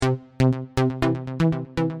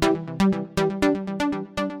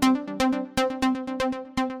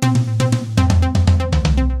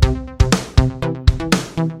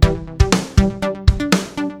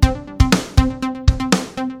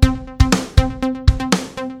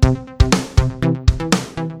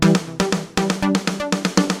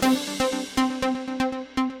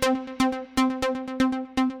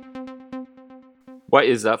What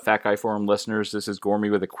is up, Fat Guy Forum listeners? This is Gormy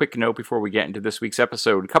with a quick note before we get into this week's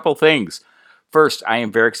episode. A couple things. First, I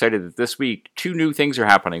am very excited that this week 2 new things are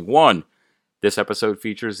happening. One, this episode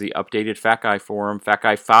features the updated Fat Guy Forum Fat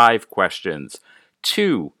Guy 5 questions.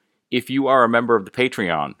 2, if you are a member of the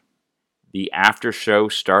Patreon, the after show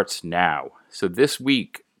starts now. So this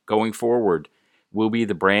week, going forward, will be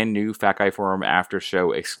the brand new Fat Guy Forum after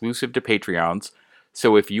show exclusive to Patreons.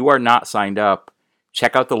 So if you are not signed up,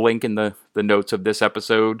 check out the link in the notes of this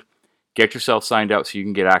episode. Get yourself signed up so you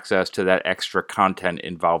can get access to that extra content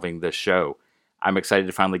involving this show. I'm excited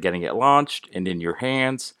to finally getting it launched and in your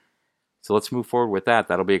hands. So let's move forward with that.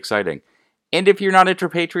 That'll be exciting. And if you're not into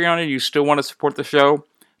Patreon and you still want to support the show,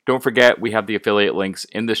 don't forget we have the affiliate links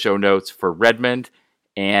in the show notes for Redmond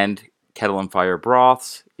and Kettle and Fire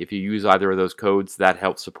broths. If you use either of those codes, that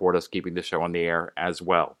helps support us keeping the show on the air as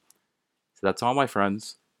well. So that's all, my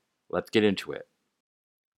friends. Let's get into it.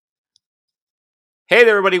 Hey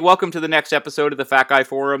there, everybody. Welcome to the next episode of the Fat Guy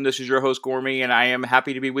Forum. This is your host, Gormy, and I am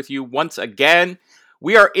happy to be with you once again.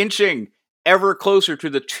 We are inching ever closer to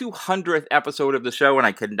the 200th episode of the show, and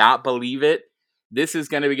I could not believe it. This is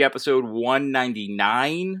going to be episode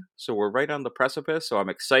 199, so we're right on the precipice, so I'm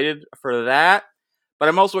excited for that. But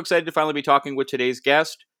I'm also excited to finally be talking with today's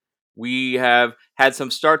guest. We have had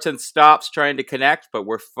some starts and stops trying to connect, but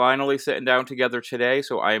we're finally sitting down together today,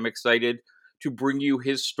 so I am excited to bring you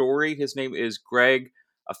his story. His name is Greg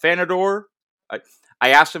Afanador. I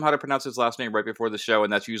asked him how to pronounce his last name right before the show,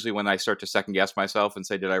 and that's usually when I start to second guess myself and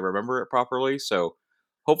say, did I remember it properly? So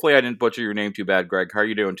hopefully I didn't butcher your name too bad, Greg. How are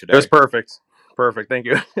you doing today? It was perfect. Perfect. Thank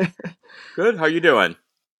you. Good. How you doing?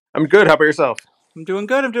 I'm good. How about yourself? I'm doing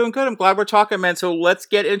good. I'm glad we're talking, man. So let's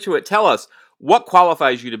get into it. Tell us, what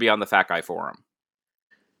qualifies you to be on the Fat Guy Forum?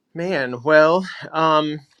 Man, well,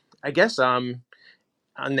 I guess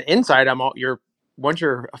on the inside, once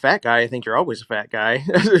you're a fat guy, I think you're always a fat guy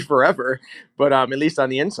forever. But at least on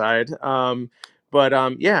the inside,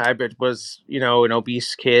 yeah, I was an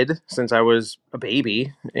obese kid since I was a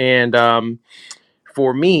baby, and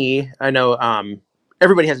for me, I know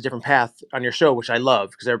everybody has a different path on your show, which I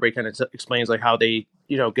love because everybody kind of explains like how they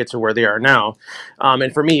get to where they are now.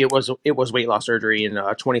 And for me, it was weight loss surgery in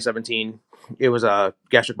 2017. It was a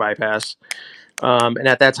gastric bypass, and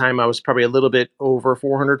at that time I was probably a little bit over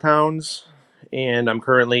 400 pounds, and I'm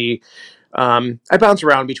currently I bounce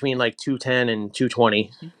around between like 210 and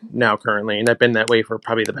 220 now currently, and I've been that way for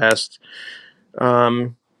probably the past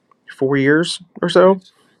 4 years or so.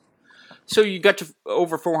 So you got to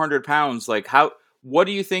over 400 pounds. Like, what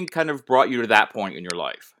do you think kind of brought you to that point in your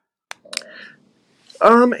life?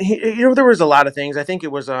 There was a lot of things. I think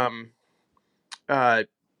it was uh,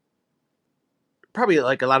 probably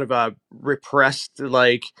like a lot of repressed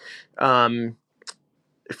um,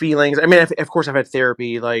 feelings. I mean, of course, I've had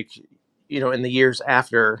therapy like in the years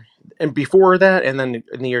after and before that, and then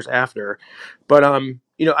in the years after. But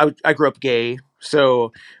I grew up gay,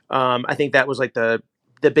 so I think that was like the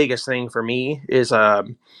biggest thing for me is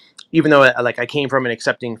even though I came from an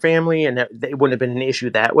accepting family and it wouldn't have been an issue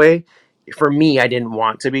that way. For me, I didn't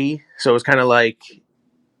want to be, so it was kind of like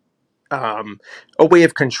a way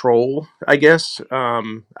of control, I guess.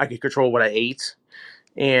 I could control what I ate,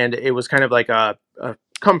 and it was kind of like a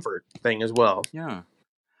comfort thing as well. Yeah.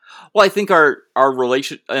 Well, I think our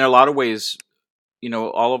relation, in a lot of ways,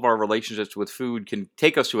 all of our relationships with food can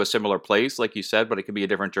take us to a similar place, like you said, but it can be a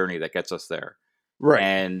different journey that gets us there. Right.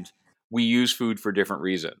 And we use food for different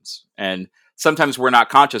reasons. And sometimes we're not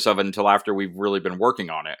conscious of it until after we've really been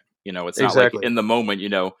working on it. It's not like Exactly. in the moment,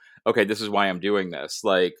 okay, this is why I'm doing this.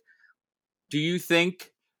 Like, do you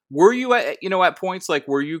think, were you at points, like,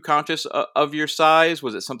 were you conscious of your size?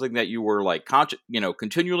 Was it something that you were like conscious,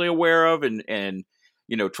 continually aware of and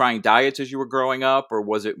trying diets as you were growing up? Or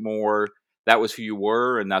was it more that was who you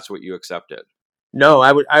were and that's what you accepted? No,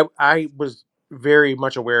 I was very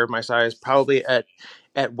much aware of my size, probably at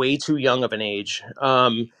way too young of an age.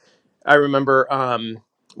 I remember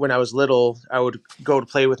when I was little, I would go to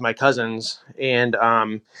play with my cousins, and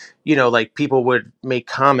like people would make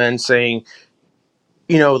comments saying,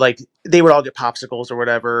 like they would all get popsicles or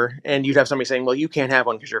whatever, and you'd have somebody saying, "Well, you can't have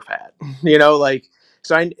one because you're fat," like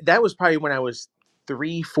so. That was probably when I was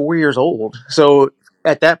 3, 4 years old. So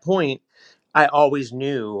at that point, I always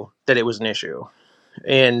knew that it was an issue.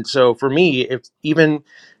 And so for me, if even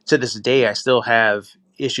to this day, I still have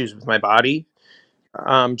issues with my body,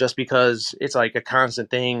 just because it's like a constant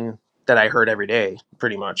thing that I heard every day,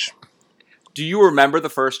 pretty much. Do you remember the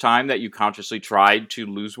first time that you consciously tried to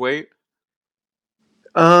lose weight?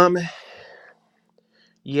 Um,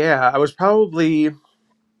 yeah, I was probably,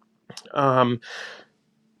 um,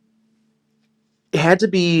 it had to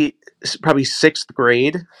be. probably sixth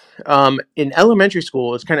grade. In elementary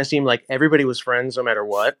school, it kind of seemed like everybody was friends no matter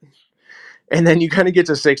what. And then you kind of get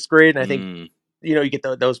to sixth grade, and I think Mm. you get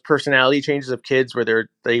those personality changes of kids where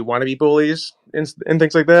they want to be bullies and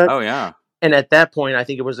things like that. Oh yeah. And at that point, I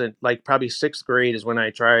think it was like probably sixth grade is when I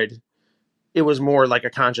tried. It was more like a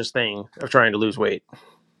conscious thing of trying to lose weight.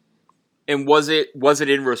 And was it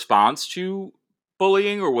in response to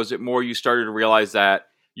bullying, or was it more you started to realize that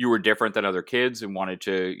you were different than other kids and wanted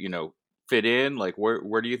to, fit in? Like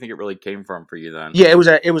where do you think it really came from for you then? Yeah, it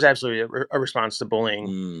was absolutely a response to bullying.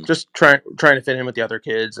 Mm. Just trying to fit in with the other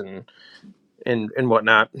kids and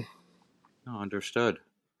whatnot. Oh, understood.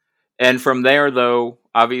 And from there, though,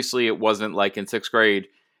 obviously it wasn't like in sixth grade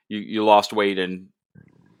you lost weight and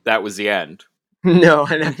that was the end. No,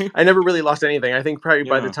 and I never really lost anything. I think probably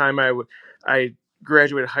by the Yeah. time I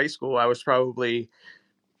graduated high school, I was probably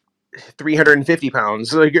 350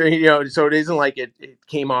 pounds. Like so it isn't like it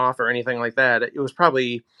came off or anything like that. It was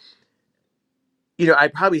probably I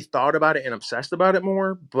probably thought about it and obsessed about it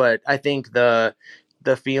more, but I think the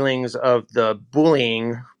feelings of the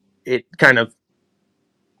bullying, it kind of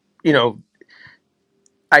you know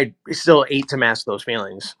I still ate to mask those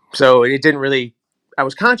feelings. So it didn't really. I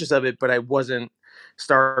was conscious of it, but I wasn't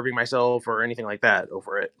starving myself or anything like that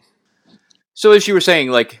over it. So as you were saying,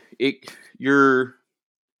 like your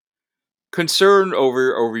concern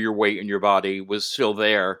over your weight and your body was still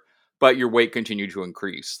there, but your weight continued to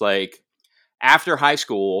increase. Like after high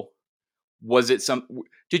school, was it some?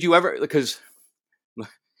 Did you ever? Because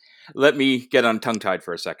let me get on tongue tied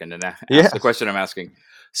for a second and ask Yeah. the question I'm asking.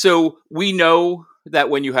 So we know that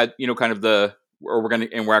when you had, kind of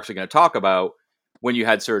we're actually going to talk about when you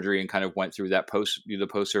had surgery and kind of went through that the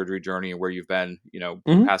post surgery journey and where you've been,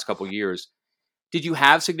 hmm past couple years. Did you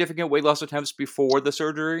have significant weight loss attempts before the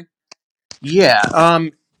surgery? Yeah.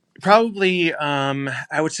 Probably.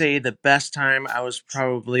 I would say the best time I was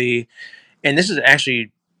probably, and this is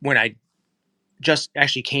actually when I just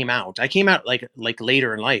actually came out. I came out like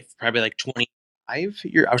later in life, probably like 25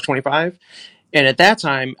 year. I was 25, and at that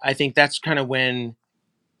time, I think that's kind of when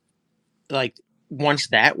like once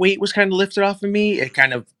that weight was kind of lifted off of me, it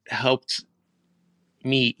kind of helped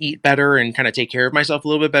me eat better and kind of take care of myself a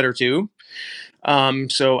little bit better too.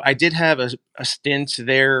 So I did have a stint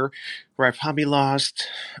there where I probably lost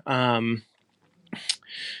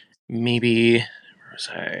maybe where was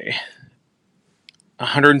I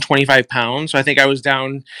 125 pounds. So I think I was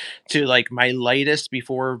down to like my lightest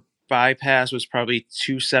before bypass was probably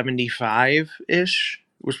 275 ish.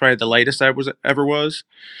 Was probably the lightest I was ever was.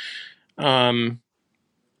 Um,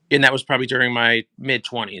 and that was probably during my mid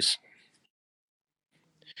 20s.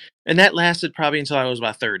 And that lasted probably until I was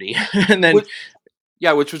about 30. And then Which,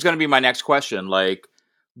 yeah, which was going to be my next question. Like,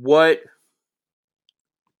 what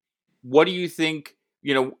what do you think?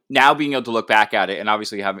 Now being able to look back at it, and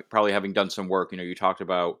obviously having done some work. You talked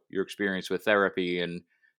about your experience with therapy and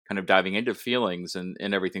kind of diving into feelings and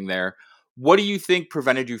everything there. What do you think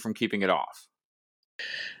prevented you from keeping it off?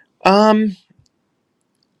 um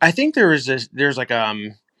I think there's like yeah,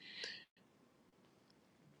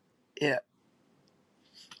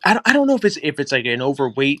 I don't know if it's like an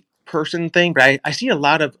overweight person thing, but I see a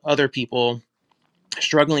lot of other people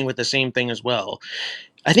struggling with the same thing as well.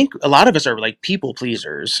 I think a lot of us are like people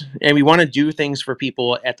pleasers, and we want to do things for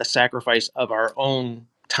people at the sacrifice of our own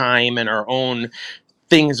time and our own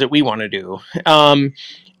things that we want to do. Um,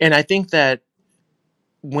 and I think that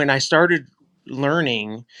when I started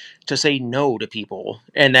learning to say no to people,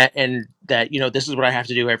 and that this is what I have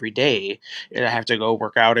to do every day, and I have to go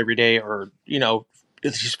work out every day, or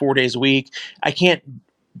it's just 4 days a week. I can't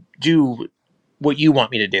do what you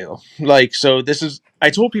want me to do. Like, so this is, I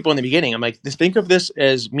told people in the beginning, I'm like, think of this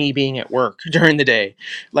as me being at work during the day.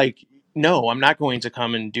 Like, no, I'm not going to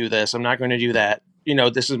come and do this. I'm not going to do that.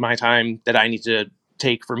 This is my time that I need to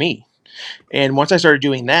take for me. And once I started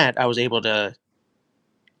doing that, I was able to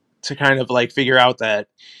kind of like figure out that,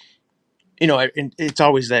 and it's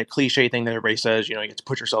always that cliche thing that everybody says, you get to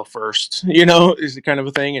put yourself first, is the kind of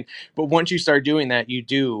a thing. But once you start doing that,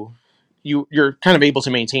 you're kind of able to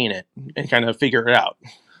maintain it and kind of figure it out.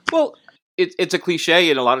 Well, it's a cliche,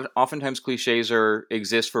 and oftentimes cliches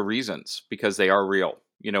exist for reasons because they are real.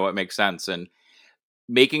 It makes sense, and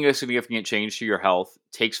making a significant change to your health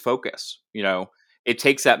takes focus. It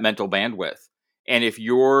takes that mental bandwidth. And if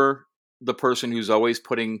you're the person who's always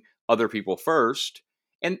putting other people first,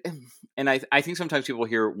 and I think sometimes people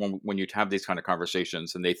hear when you have these kind of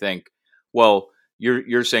conversations and they think, well,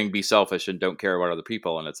 you're saying be selfish and don't care about other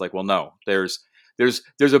people. And it's like, well, no, there's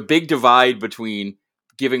a big divide between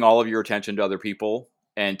giving all of your attention to other people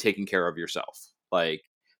and taking care of yourself. Like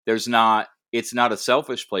there's not it's not a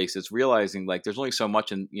selfish place. It's realizing like there's only so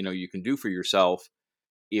much you can do for yourself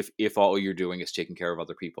if all you're doing is taking care of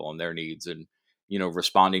other people and their needs and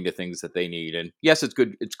responding to things that they need. And yes,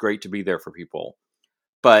 it's great to be there for people,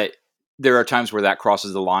 but there are times where that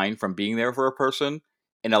crosses the line from being there for a person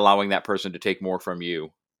and allowing that person to take more from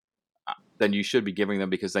you than you should be giving them,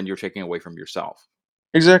 because then you're taking away from yourself.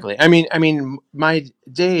 Exactly. I mean, my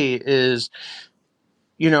day is,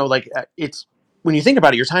 like it's when you think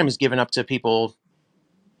about it, your time is given up to people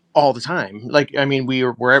all the time. Like, I mean,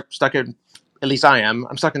 we're stuck in, at least I am.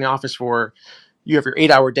 I'm stuck in the office for, you have your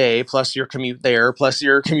 8 hour day plus your commute there, plus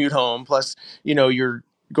your commute home, plus you're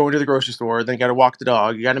going to the grocery store, then you got to walk the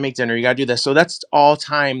dog, you got to make dinner, you got to do this. So that's all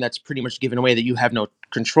time that's pretty much given away that you have no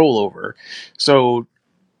control over. So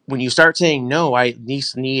when you start saying no, I at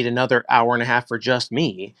least need another hour and a half for just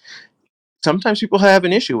me. Sometimes people have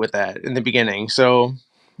an issue with that in the beginning. So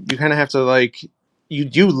you kind of have to like, you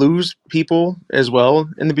do lose people as well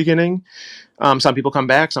in the beginning. Some people come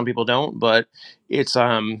back, some people don't, but it's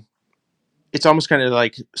um it's almost kind of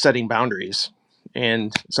like setting boundaries,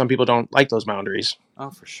 and some people don't like those boundaries. Oh,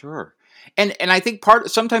 for sure. And I think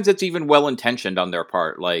sometimes it's even well intentioned on their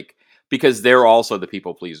part, like because they're also the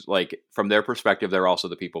people pleaser. Like from their perspective, they're also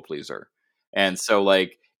the people pleaser. And so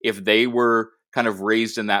like if they were kind of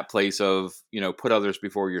raised in that place of, put others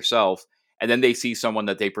before yourself, and then they see someone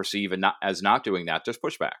that they perceive and not as not doing that, just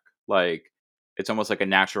push back. Like it's almost like a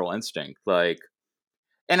natural instinct. Like,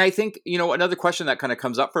 and I think, another question that kind of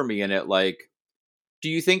comes up for me in it, like, do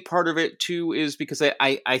you think part of it too is because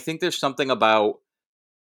I think there's something about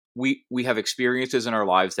we have experiences in our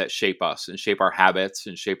lives that shape us and shape our habits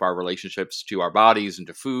and shape our relationships to our bodies and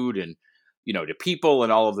to food and to people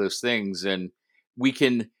and all of those things, and we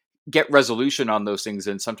can get resolution on those things,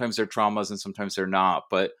 and sometimes they're traumas and sometimes they're not.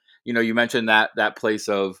 But you mentioned that place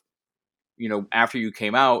of after you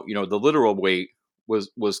came out, the literal weight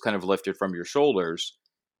was kind of lifted from your shoulders.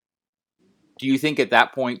 Do you think at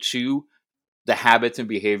that point too the habits and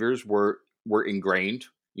behaviors were ingrained,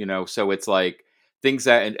 so it's like things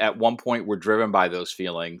that at one point were driven by those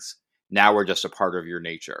feelings now are just a part of your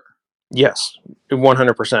nature? Yes,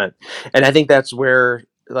 100%. And I think that's where,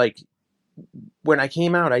 like, when I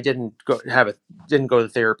came out, I didn't go to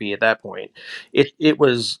therapy at that point. It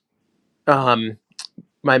was, um,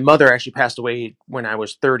 my mother actually passed away when I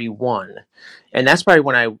was 31, and that's probably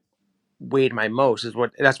when I weighed my most.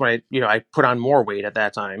 That's when I put on more weight at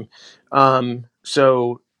that time.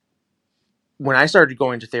 So when I started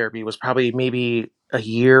going to therapy was probably maybe a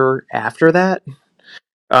year after that,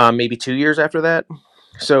 maybe 2 years after that.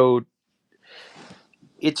 So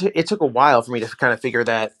it took a while for me to kind of figure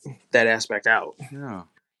that aspect out. Yeah.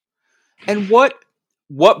 And what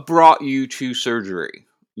brought you to surgery,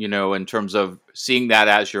 in terms of seeing that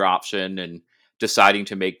as your option and deciding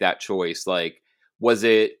to make that choice? Like, was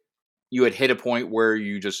it you had hit a point where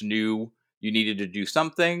you just knew you needed to do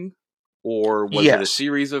something, or was it a Yes.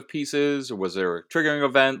 series of pieces, or was there a triggering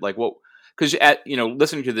event? Like what? Because at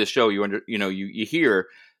listening to this show, you hear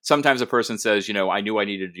sometimes a person says, I knew I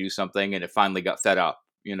needed to do something, and it finally got fed up.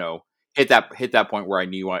 Hit that point where I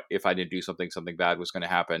knew if I didn't do something bad was going to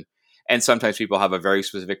happen. And sometimes people have a very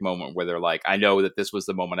specific moment where they're like, I know that this was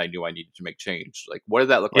the moment I knew I needed to make change. Like, what did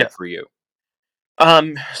that look Yeah. like for you?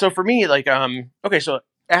 So for me, like, okay, so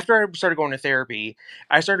after I started going to therapy,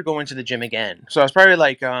 I started going to the gym again. So I was probably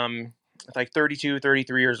like 32,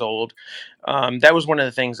 33 years old. That was one of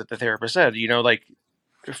the things that the therapist said, like,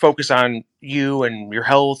 focus on you and your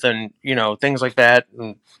health and, things like that.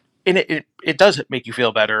 And it does make you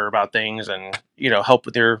feel better about things and, help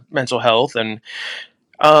with your mental health. And,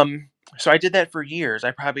 um, so I did that for years.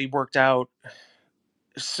 I probably worked out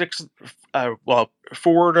six, well,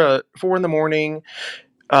 four in the morning,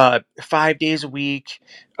 5 days a week.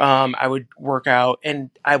 I would work out, and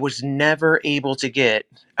I was never able to get.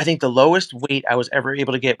 I think the lowest weight I was ever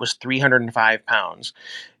able to get was 305 pounds.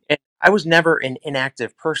 And I was never an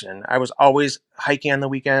inactive person. I was always hiking on the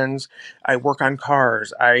weekends. I work on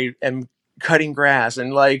cars. I am cutting grass,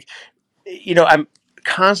 and like, I'm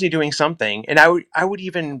constantly doing something. And I would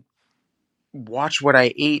even watch what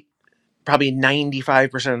I ate probably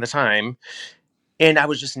 95% of the time, and I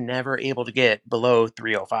was just never able to get below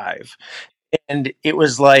 305. And it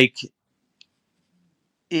was like,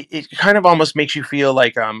 it kind of almost makes you feel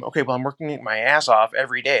like, okay, well, I'm working my ass off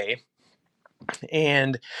every day,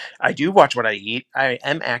 and I do watch what I eat. I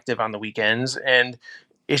am active on the weekends, and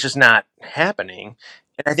it's just not happening.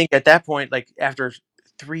 And I think at that point, like after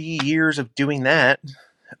 3 years of doing that,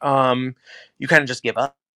 you kind of just give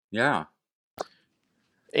up. Yeah.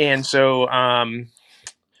 And so, are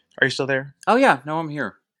you still there? Oh yeah. No, I'm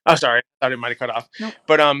here. Oh, sorry, I thought it might have cut off. Nope.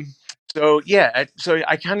 But So yeah, so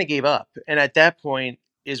I kind of gave up, and at that point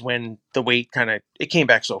is when the weight kind of it came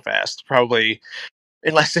back so fast. Probably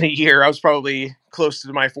in less than a year, I was probably close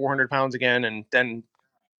to my 400 pounds again, and then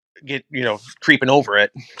get creeping over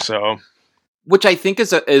it. So Which I think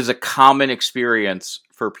is a common experience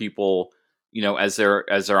for people, as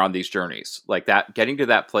they're on these journeys. Like that, getting to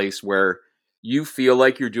that place where you feel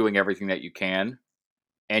like you're doing everything that you can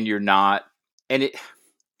and you're not. And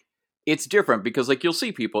it's different because like you'll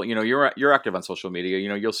see people, you're active on social media,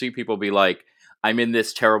 you'll see people be like, I'm in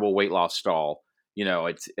this terrible weight loss stall.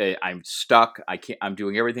 I'm stuck. I'm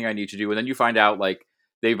doing everything I need to do. And then you find out like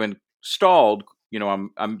they've been stalled.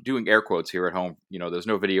 I'm doing air quotes here at home. There's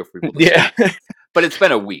no video for people to yeah, see, but it's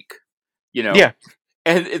been a week, you know, yeah,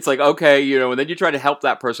 and it's like, okay, and then you try to help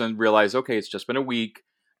that person realize, okay, it's just been a week,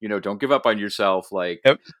 don't give up on yourself. Like,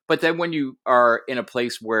 yep, but then when you are in a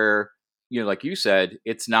place where, like you said,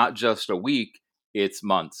 it's not just a week, it's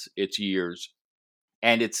months, it's years.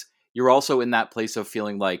 And you're also in that place of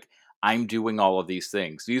feeling like I'm doing all of these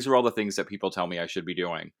things. These are all the things that people tell me I should be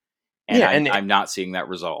doing. And yeah. I'm, And I'm not seeing that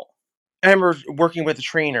result. I remember working with a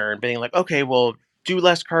trainer and being like, okay, well, do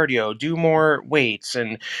less cardio, do more weights,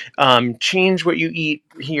 and change what you eat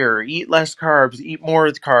here. Eat less carbs, eat more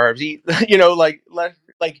carbs. Eat, like less,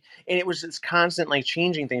 like, and it was this constant like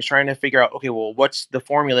changing things, trying to figure out, okay, well, what's the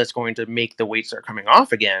formula that's going to make the weight start coming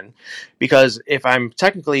off again? Because if I'm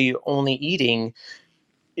technically only eating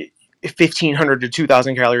 1,500 to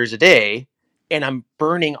 2,000 calories a day, and I'm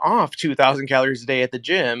burning off 2,000 calories a day at the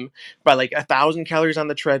gym by like 1,000 calories on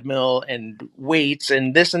the treadmill and weights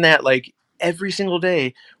and this and that, like every single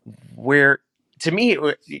day. Where to me,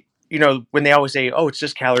 when they always say, "Oh, it's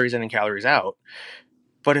just calories in and calories out,"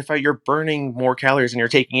 but if you're burning more calories than you're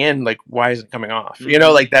taking in, like why is it coming off? Hmm.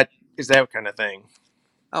 Like that is that kind of thing.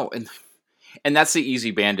 Oh, and that's the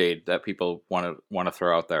easy band-aid that people want to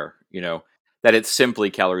throw out there, that it's simply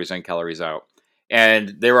calories in, calories out.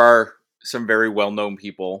 And there are some very well-known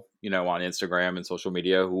people, on Instagram and social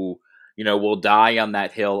media who, will die on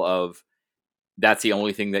that hill of that's the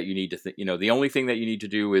only thing that you need to the only thing that you need to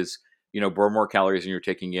do is, burn more calories than you're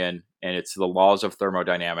taking in, and it's the laws of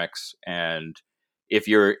thermodynamics. And if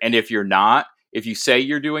you say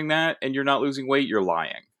you're doing that and you're not losing weight, you're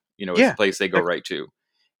lying. Is the Yeah. place they go right to.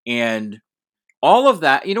 And all of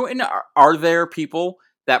that, and are there people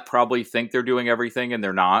that probably think they're doing everything and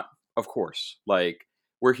they're not? Of course. Like,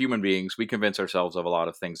 we're human beings, we convince ourselves of a lot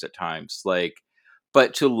of things at times. Like,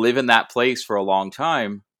 but to live in that place for a long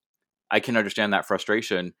time, I can understand that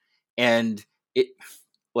frustration. And it,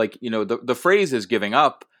 like, the phrase is giving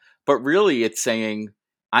up, but really it's saying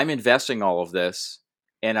I'm investing all of this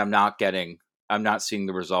and I'm not seeing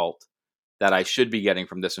the result that I should be getting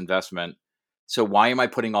from this investment. So why am I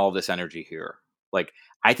putting all of this energy here? Like,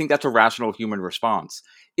 I think that's a rational human response.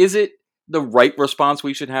 Is it the right response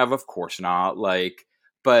we should have? Of course not. Like,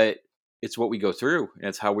 but it's what we go through and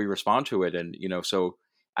it's how we respond to it. And, so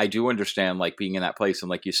I do understand like being in that place. And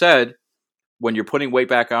like you said, when you're putting weight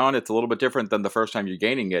back on, it's a little bit different than the first time you're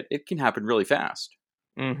gaining it. It can happen really fast.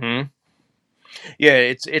 Mm-hmm. Yeah,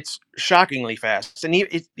 it's shockingly fast, and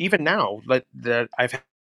even now that I've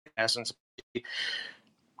had since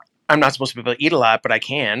I'm not supposed to be able to eat a lot, but I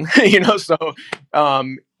can, So,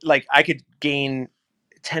 like I could gain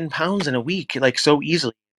 10 pounds in a week, like so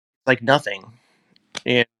easily, like nothing.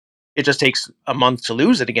 And it just takes a month to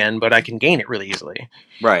lose it again, but I can gain it really easily.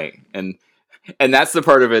 Right. And that's the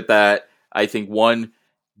part of it that I think one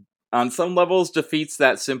on some levels defeats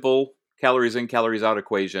that simple calories in, calories out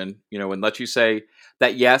equation, and lets you say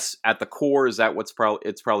that yes, at the core is that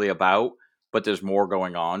it's probably about, but there's more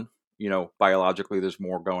going on, biologically there's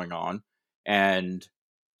more going on. And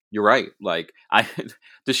you're right. Like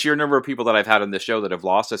the sheer number of people that I've had on this show that have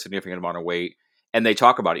lost a significant amount of weight, and they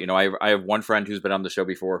talk about it. I have one friend who's been on the show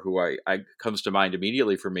before who I comes to mind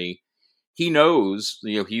immediately for me. He knows,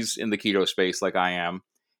 he's in the keto space like I am,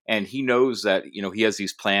 and he knows that, he has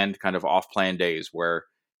these planned kind of off plan days where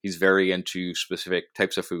he's very into specific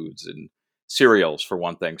types of foods and cereals for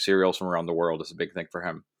one thing. Cereals from around the world is a big thing for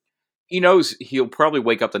him. He knows he'll probably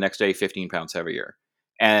wake up the next day 15 pounds heavier,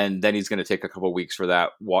 and then he's going to take a couple of weeks for that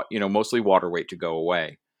mostly water weight to go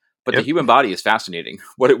away. But the Yep. human body is fascinating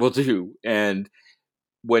what it will do. And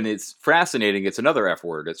when it's fascinating, it's another F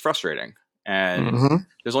word. It's frustrating. And Hmm.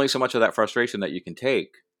 there's only so much of that frustration that you can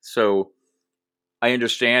take. So I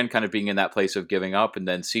understand kind of being in that place of giving up and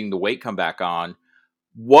then seeing the weight come back on.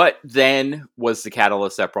 What then was the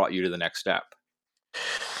catalyst that brought you to the next step?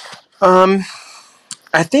 Um,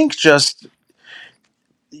 I think just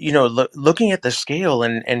looking at the scale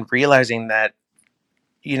and realizing that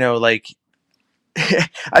like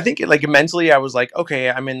I think like mentally I was like, okay,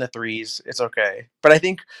 I'm in the threes. It's okay. But I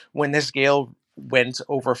think when this scale went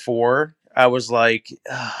over four, I was like,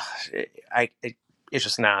 "Ugh, it's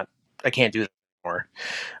just not. I can't do that anymore.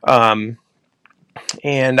 Um,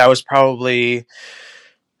 and I was probably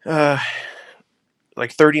uh,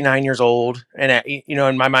 like 39 years old, and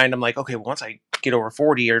in my mind, I'm like, okay, well, once I get over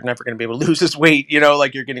 40, you're never going to be able to lose this weight.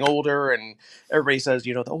 Like you're getting older, and everybody says, as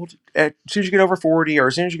soon as you get over 40, or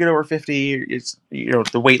as soon as you get over 50, it's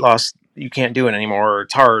the weight loss you can't do it anymore. Or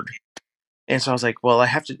it's hard. And so I was like, well, I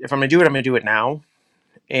have to. If I'm going to do it, I'm going to do it now.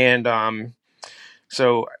 And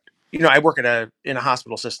so I work in a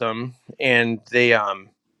hospital system, and they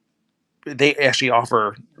actually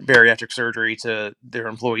offer bariatric surgery to their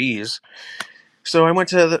employees. So I went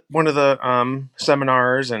to one of the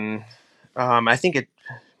seminars, and I think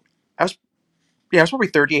I was, yeah, I was probably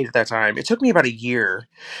 38 at that time. It took me about a year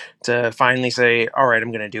to finally say, all right,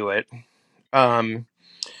 I'm going to do it. Um,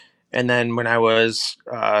 and then when I was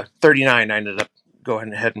 39, I ended up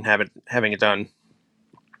going ahead and having it done.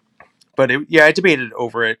 But I debated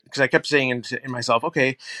over it because I kept saying in myself,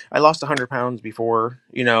 okay, I lost 100 pounds before,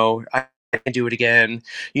 I can do it again.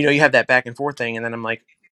 You have that back and forth thing. And then I'm like,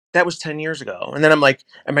 that was 10 years ago. And then I'm like,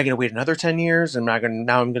 am I going to wait another 10 years? Now I'm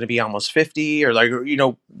going to be almost 50, or like,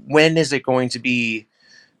 when is it going to be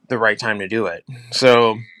the right time to do it?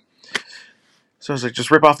 So I was like,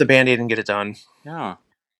 just rip off the Band-Aid and get it done. Yeah.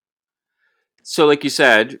 So, like you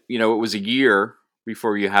said, it was a year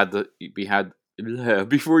before you had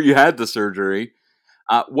before you had the surgery.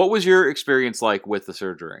 What was your experience like with the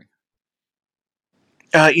surgery?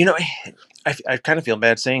 Uh, you know, I kind of feel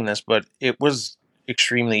bad saying this, but it was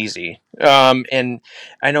extremely easy. And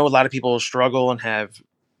I know a lot of people struggle and have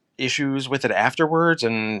issues with it afterwards,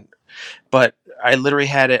 but I literally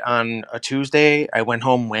had it on a Tuesday. I went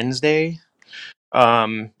home Wednesday.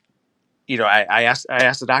 Um, I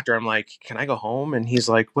asked the doctor, I'm like, can I go home? And he's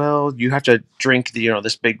like, well, you have to drink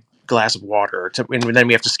this big glass of water and then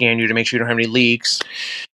we have to scan you to make sure you don't have any leaks,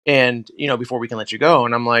 and before we can let you go.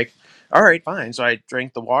 And I'm like, all right, fine. So I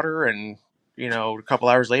drank the water, and a couple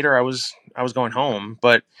hours later I was going home.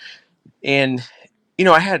 And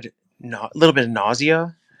I had a little bit of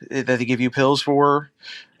nausea that they give you pills for.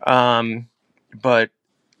 um but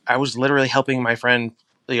I was literally helping my friend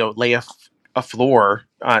lay a floor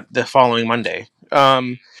the following Monday.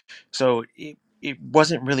 So it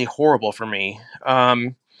wasn't really horrible for me.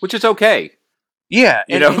 Which is okay. Yeah,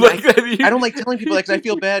 and Like I don't like telling people that because I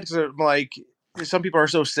feel bad, because I'm like, some people are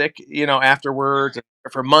so sick, afterwards.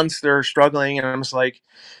 For months they're struggling, and I'm just like,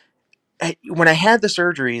 when I had the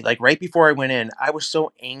surgery, like right before I went in, I was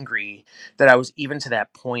so angry that I was even to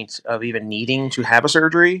that point of even needing to have a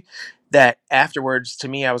surgery. That afterwards, to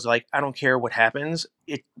me, I was like, I don't care what happens.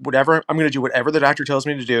 Whatever, I'm going to do whatever the doctor tells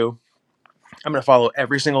me to do. I'm going to follow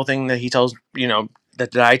every single thing that he tells, that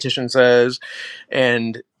the dietitian says,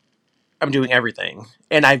 and I'm doing everything.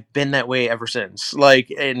 And I've been that way ever since.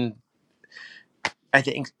 And I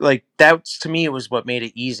think like that's, to me, was what made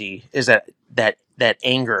it easy, is that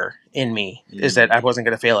anger in me, is that I wasn't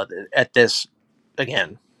going to fail at this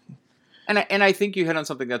again. and I think you hit on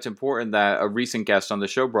something that's important that a recent guest on the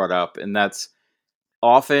show brought up, and that's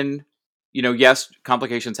often, yes,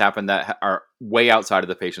 complications happen that are way outside of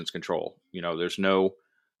the patient's control. There's no,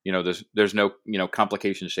 there's no,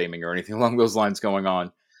 complication shaming or anything along those lines going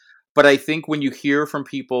on. But I think when you hear from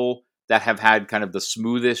people that have had kind of the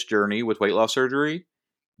smoothest journey with weight loss surgery,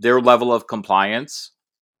 their level of compliance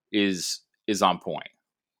is on point.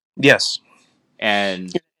 Yes. And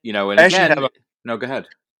and I actually have again, no, go ahead.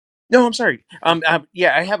 no, I'm sorry.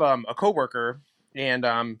 Yeah, I have a coworker, and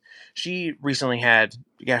she recently had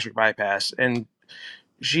gastric bypass, and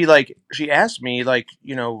she asked me, like,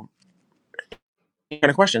 kind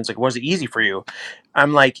of questions, like, was it easy for you?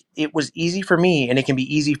 I'm like, it was easy for me, and it can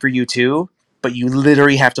be easy for you too, but you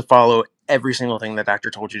literally have to follow every single thing the doctor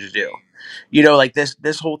told you to do. Like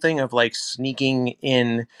this whole thing of like sneaking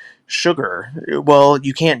in sugar. Well,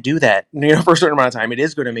 you can't do that, for a certain amount of time. It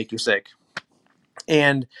is going to make you sick.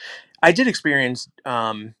 And I did experience,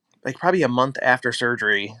 like probably a month after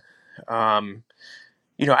surgery, um,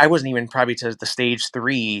 I wasn't even probably to the stage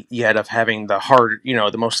 3 yet of having the hard,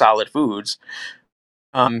 the most solid foods.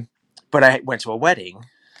 Um, but I went to a wedding,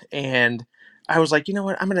 and I was like, you know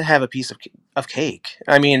what? I'm gonna have a piece of cake.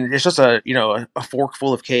 I mean, it's just a fork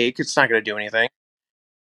full of cake. It's not gonna do anything.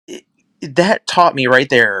 It, that taught me right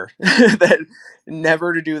there that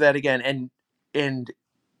never to do that again. And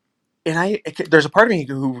there's a part of me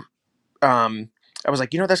who, I was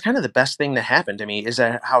like, that's kind of the best thing that happened to me, is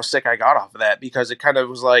that how sick I got off of that, because it kind of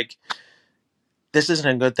was like, this isn't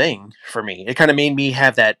a good thing for me. It kind of made me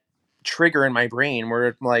have that trigger in my brain where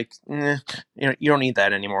it's like, you don't need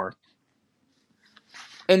that anymore.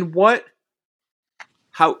 And what,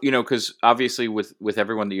 how, because obviously with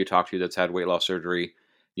everyone that you talk to that's had weight loss surgery,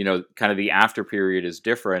 kind of the after period is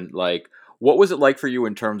different. Like, what was it like for you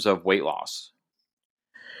in terms of weight loss?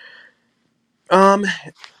 Um,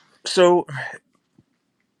 so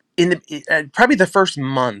in probably the first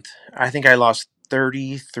month, I think I lost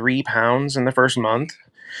 33 pounds in the first month,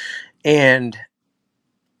 and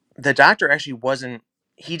the doctor actually wasn't.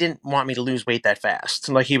 He didn't want me to lose weight that fast.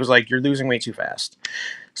 Like he was like, "You're losing weight too fast."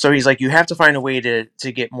 So he's like, "You have to find a way to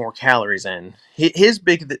get more calories in." His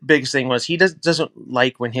biggest thing was he doesn't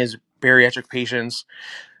like when his bariatric patients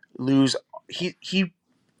lose. He he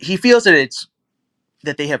he feels that it's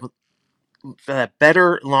that they have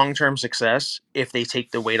better long term success if they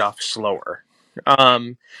take the weight off slower.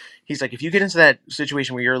 Um, he's like, if you get into that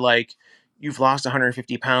situation where you're like, you've lost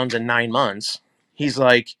 150 pounds in 9 months, he's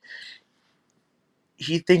like,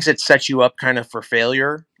 he thinks it sets you up kind of for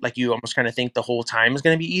failure. Like you almost kind of think the whole time is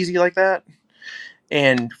going to be easy like that.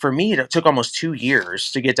 And for me, it took almost 2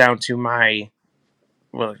 years to get down to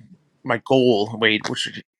well, my goal weight,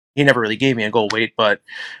 which he never really gave me a goal weight, but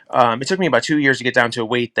it took me about 2 years to get down to a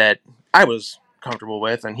weight that I was comfortable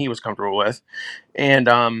with and he was comfortable with.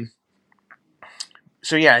 And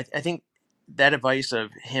so, yeah, I think that advice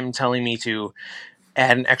of him telling me to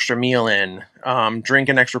add an extra meal in, drink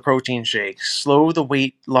an extra protein shake, slow the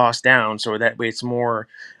weight loss down so that way it's more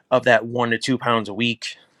of that 1 to 2 pounds a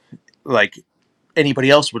week, like anybody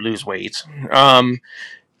else would lose weight.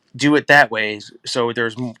 Do it that way so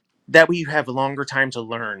that way you have a longer time to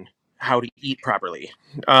learn how to eat properly.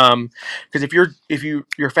 Because if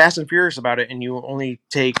you're fast and furious about it and you only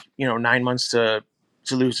take 9 months to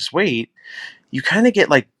lose this weight, you kind of get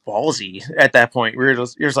like ballsy at that point where you're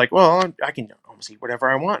just like, well, I can almost eat whatever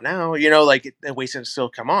I want now, like the weight can still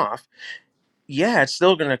come off. Yeah, it's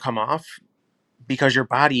still going to come off because your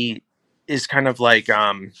body is kind of like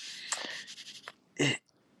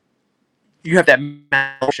you have that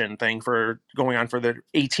malnutrition thing for going on for the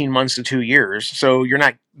 18 months to 2 years. So you're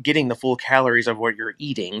not getting the full calories of what you're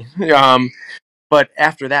eating. But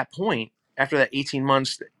after that point, after that 18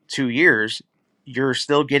 months, 2 years, you're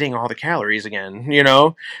still getting all the calories again.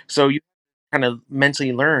 So you kind of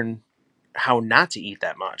mentally learn how not to eat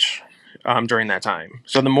that much during that time.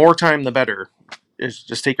 So the more time, the better. Is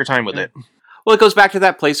just take your time with Yeah. it. Well, it goes back to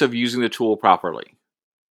that place of using the tool properly,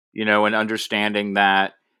 and understanding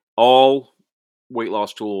that all weight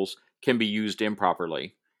loss tools can be used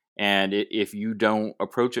improperly. And if you don't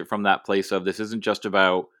approach it from that place of this isn't just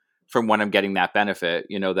about from when I'm getting that benefit,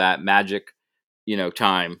 that magic,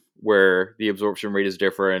 time where the absorption rate is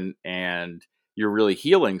different and you're really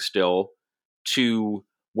healing still, to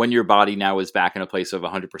when your body now is back in a place of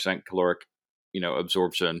 100% caloric,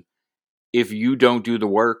 absorption. If you don't do the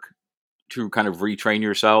work to kind of retrain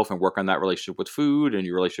yourself and work on that relationship with food and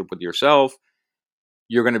your relationship with yourself,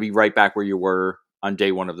 you're going to be right back where you were on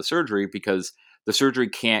day one of the surgery, because the surgery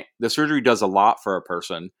does a lot for a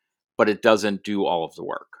person, but it doesn't do all of the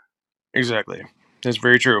work. Exactly. That's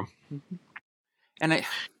very true. Mhm. And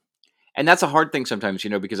and that's a hard thing sometimes,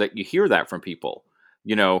 because you hear that from people.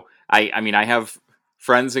 I mean, I have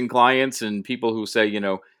friends and clients and people who say,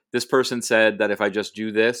 this person said that if I just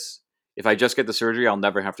do this, if I just get the surgery, I'll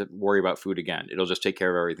never have to worry about food again. It'll just take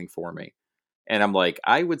care of everything for me. And I'm like,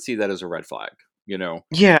 I would see that as a red flag. You know,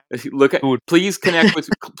 Yeah. look at Food. please connect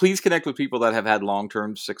with people that have had long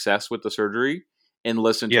term success with the surgery and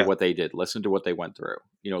listen to Yeah. what they did, listen to what they went through.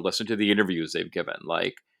 Listen to the interviews they've given.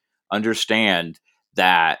 Like, understand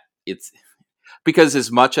that it's because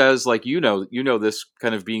as much as like this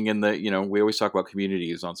kind of being in the we always talk about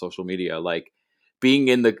communities on social media, like being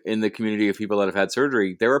in the community of people that have had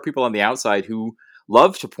surgery, there are people on the outside who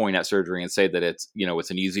love to point at surgery and say that it's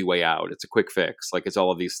it's an easy way out, it's a quick fix, like it's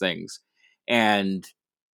all of these things. And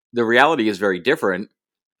the reality is very different.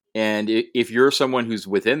 And if you're someone who's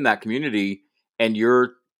within that community and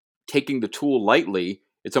you're taking the tool lightly,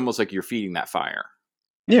 it's almost like you're feeding that fire.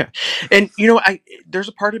 Yeah. And I there's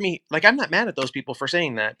a part of me like I'm not mad at those people for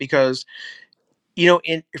saying that because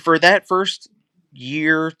in for that first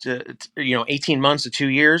year to 18 months to 2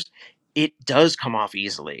 years, it does come off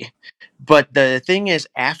easily. But the thing is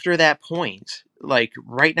after that point, like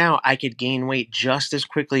right now I could gain weight just as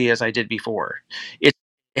quickly as I did before. It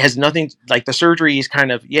has nothing like the surgery is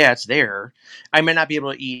kind of yeah, it's there. I might not be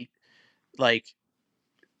able to eat like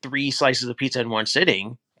 3 slices of pizza in one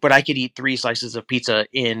sitting, but I could eat 3 slices of pizza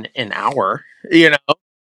in an hour. Like,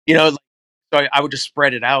 so I would just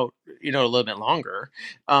spread it out, a little bit longer.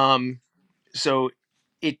 Um, so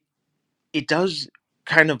it it does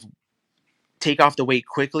kind of take off the weight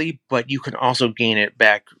quickly, but you can also gain it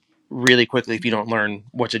back really quickly if you don't learn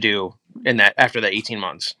what to do in that after the 18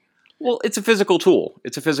 months. Well, it's a physical tool.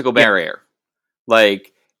 It's a physical Yeah. barrier.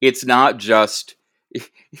 Like, it's not just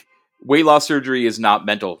weight loss surgery is not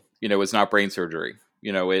mental. It's not brain surgery.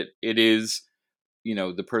 It is,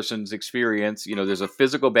 the person's experience. There's a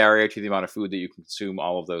physical barrier to the amount of food that you can consume,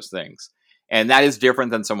 all of those things. And that is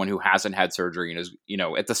different than someone who hasn't had surgery and is,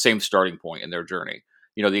 at the same starting point in their journey.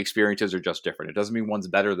 The experiences are just different. It doesn't mean one's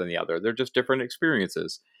better than the other. They're just different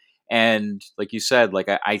experiences. And like you said, like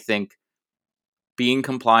I think being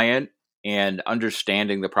compliant and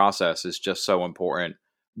understanding the process is just so important.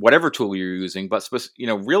 Whatever tool you're using, but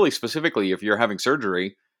really specifically, if you're having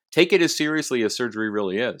surgery, take it as seriously as surgery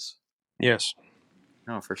really is. Yes.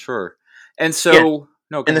 No, for sure. And Yeah. so,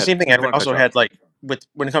 no, go And the ahead. same thing I I've don't want to cut also you off. had like with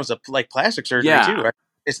when it comes to like plastic surgery too. Yeah,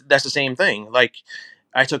 That's the same thing. Like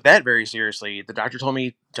I took that very seriously. The doctor told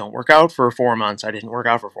me don't work out for 4 months. I didn't work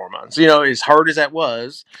out for 4 months. As hard as that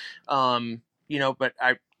was, but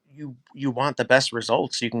you want the best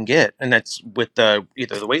results you can get, and that's with the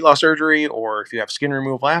either the weight loss surgery or if you have skin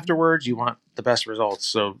removal afterwards, you want the best results.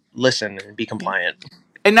 So listen and be yeah. compliant.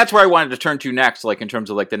 And that's where I wanted to turn to next, like in terms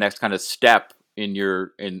of like the next kind of step in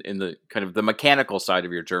your in the kind of the mechanical side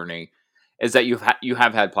of your journey, is that you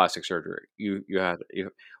have had plastic surgery.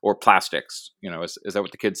 Or plastics. Is that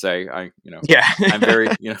what the kids say? Yeah. I'm very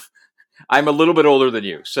I'm a little bit older than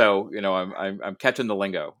you, so I'm catching the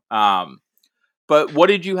lingo. But what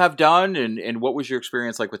did you have done, and what was your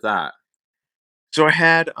experience like with that? So I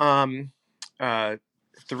had uh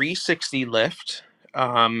 360 lift.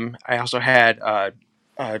 I also had a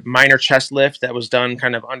minor chest lift that was done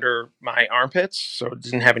kind of under my armpits, so it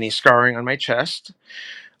didn't have any scarring on my chest.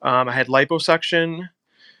 I had liposuction.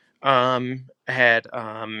 I had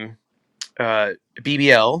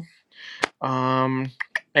BBL,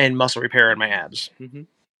 and muscle repair in my abs. Mm-hmm.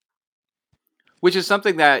 Which is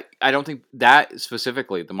something that I don't think that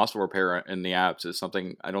specifically the muscle repair in the abs is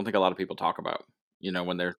something I don't think a lot of people talk about.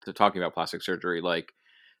 When they're talking about plastic surgery, like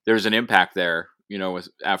there's an impact there.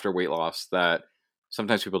 After weight loss that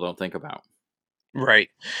sometimes people don't think about. Right.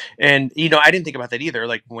 And, I didn't think about that either.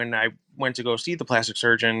 Like when I went to go see the plastic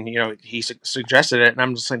surgeon, he suggested it. And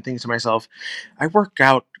I'm just like thinking to myself, I work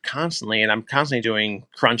out constantly and I'm constantly doing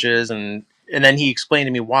crunches. And then he explained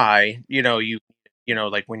to me why,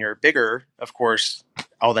 like when you're bigger, of course,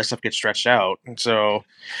 all that stuff gets stretched out. And so,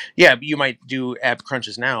 yeah, you might do ab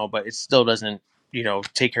crunches now, but it still doesn't,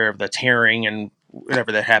 take care of the tearing and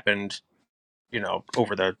whatever that happened,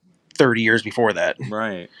 over the 30 years before that.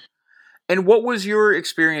 Right. And what was your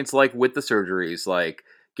experience like with the surgeries? Like,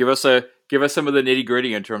 give us some of the nitty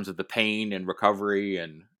gritty in terms of the pain and recovery,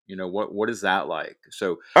 and what is that like?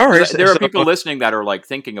 So, All right. because there are So, people listening that are like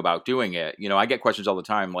thinking about doing it. I get questions all the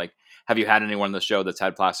time, like, have you had anyone on the show that's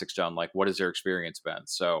had plastics done? Like, what has their experience been?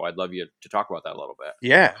 So, I'd love you to talk about that a little bit.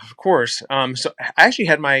 yeah, of course. So I actually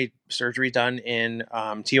had my surgery done in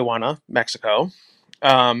Tijuana, Mexico,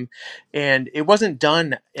 um, and it wasn't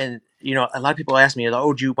done. And a lot of people ask me,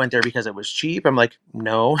 "Oh, you went there because it was cheap?" I'm like,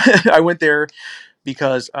 "No, I went there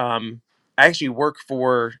because I actually work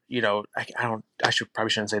for I don't I should probably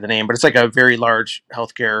shouldn't say the name, but it's like a very large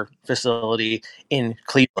healthcare facility in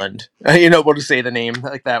Cleveland. We'll just say the name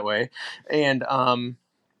like that way, and I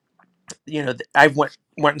went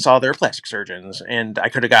and saw their plastic surgeons, and I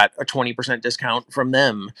could have got a 20% discount from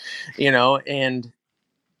them, and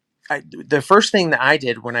the first thing that I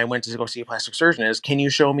did when I went to go see a plastic surgeon is, can you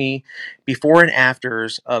show me before and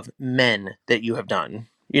afters of men that you have done?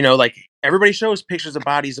 Like everybody shows pictures of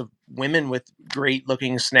bodies of women with great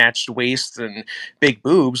looking snatched waists and big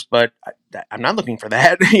boobs, but I'm not looking for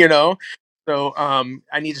that, So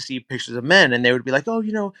I need to see pictures of men, and they would be like, "Oh,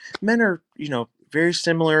 men are very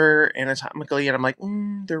similar anatomically," and I'm like,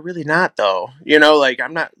 "They're really not, though." Like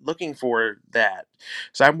I'm not looking for that.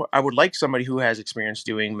 So I would like somebody who has experience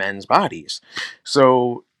doing men's bodies.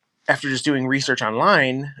 So after just doing research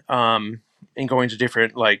online, and going to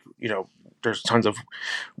different there's tons of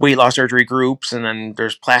weight loss surgery groups, and then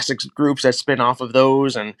there's plastics groups that spin off of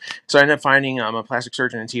those, and so I ended up finding a plastic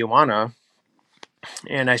surgeon in Tijuana,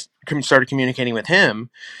 and I started communicating with him,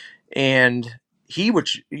 and he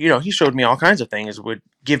showed me all kinds of things, would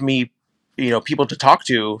give me people to talk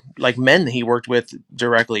to, like men that he worked with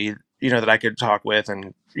directly, that I could talk with,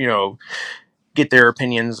 and get their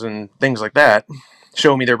opinions and things like that,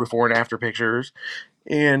 show me their before and after pictures,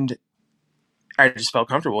 and I just felt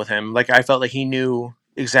comfortable with him. Like I felt like he knew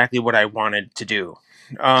exactly what I wanted to do.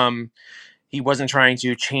 um he wasn't trying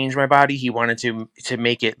to change my body. He wanted to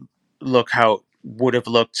make it look how it would have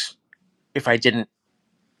looked if I didn't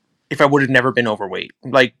if I would have never been overweight.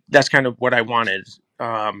 Like that's kind of what I wanted.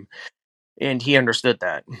 And he understood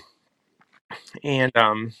that. And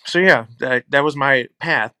so yeah, that was my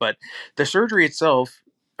path. But the surgery itself,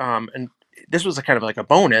 and this was a kind of like a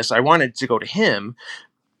bonus. I wanted to go to him,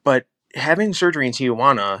 but having surgery in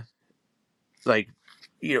Tijuana, like,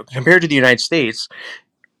 compared to the United States,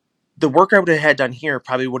 the work I would have had done here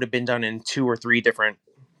probably would have been done in 2 or 3 different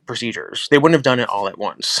procedures. They wouldn't have done it all at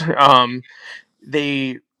once.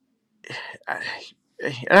 They, I,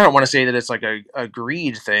 I don't want to say that it's like a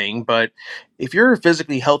greed thing, but if you're a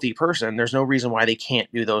physically healthy person, there's no reason why they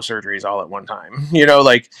can't do those surgeries all at one time.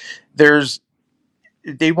 Like there's,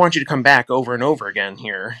 they want you to come back over and over again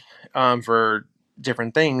here, for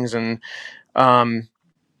different things. And um,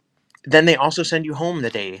 then they also send you home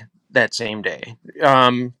that same day,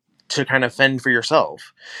 to kind of fend for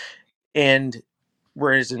yourself. And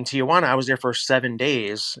whereas in Tijuana, I was there for 7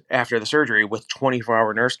 days after the surgery with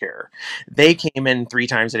 24-hour nurse care. They came in 3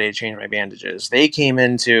 times a day to change my bandages. They came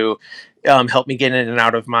in to help me get in and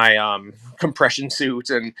out of my compression suit,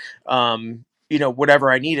 and whatever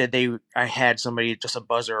I needed. I had somebody just a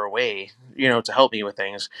buzzer away, to help me with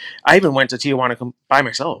things. I even went to Tijuana by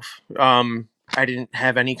myself. I didn't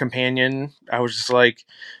have any companion. I was just like,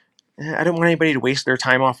 I don't want anybody to waste their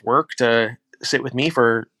time off work to sit with me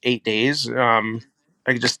for 8 days.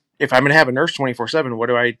 I could just, if I'm going to have a nurse 24/7, what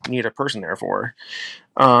do I need a person there for?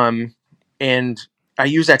 And I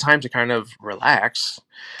use that time to kind of relax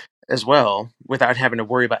as well without having to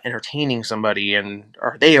worry about entertaining somebody and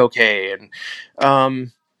are they okay? And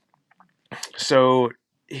um, so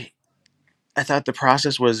I thought the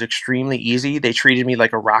process was extremely easy. They treated me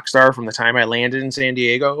like a rock star from the time I landed in San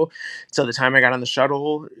Diego till the time I got on the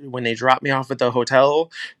shuttle. When they dropped me off at the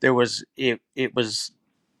hotel, there was it was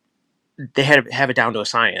they had to have it down to a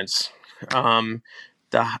science. Um,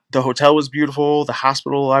 the hotel was beautiful. The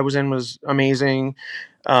hospital I was in was amazing.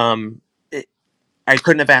 Um, it, I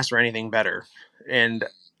couldn't have asked for anything better, and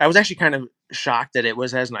I was actually kind of shocked that it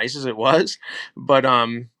was as nice as it was. But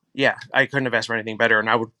yeah, I couldn't have asked for anything better, and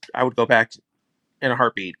I would go back in a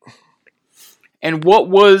heartbeat. And what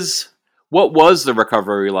was the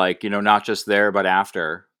recovery like? Not just there, but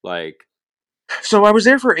after. Like, So I was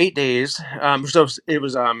there for 8 days. So it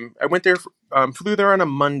was I went there, flew there on a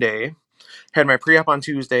Monday, had my pre-op on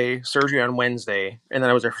Tuesday, surgery on Wednesday, and then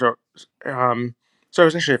I was there for so I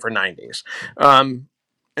was actually there for 9 days. And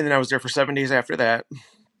then I was there for 7 days after that.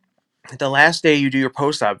 The last day you do your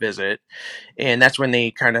post-op visit, and that's when they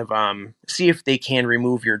kind of see if they can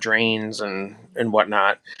remove your drains and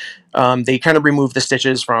whatnot. They kind of removed the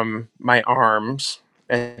stitches from my arms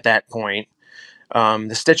at that point.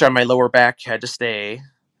 The stitch on my lower back had to stay.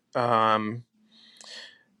 Um,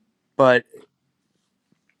 but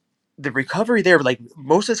the recovery there, like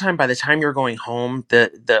most of the time, by the time you're going home,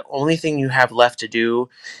 the only thing you have left to do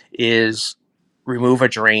is remove a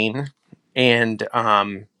drain and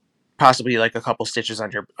possibly like a couple stitches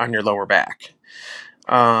on your lower back.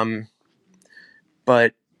 Um,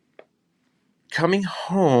 but coming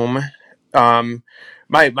home, um,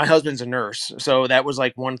 my husband's a nurse, so that was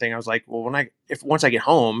like one thing. I was like, well, if once I get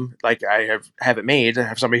home, like I have it made, I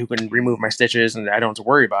have somebody who can remove my stitches, and I don't have to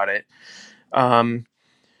worry about it. Um,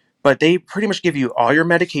 but they pretty much give you all your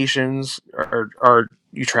medications, or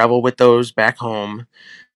you travel with those back home.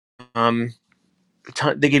 Um,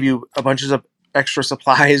 they give you a bunch of extra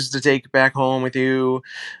supplies to take back home with you.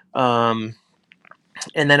 Um,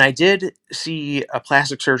 and then I did see a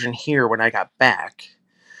plastic surgeon here when I got back.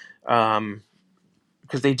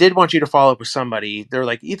 Because they did want you to follow up with somebody. They're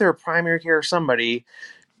like either a primary care or somebody.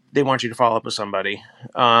 They want you to follow up with somebody.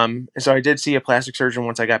 And so I did see a plastic surgeon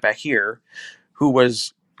once I got back here, who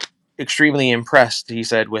was extremely impressed, he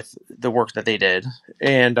said, with the work that they did.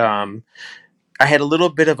 And I had a little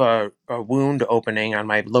bit of a wound opening on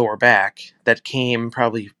my lower back that came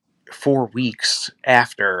probably 4 weeks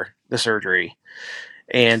after the surgery.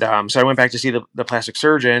 And so I went back to see the plastic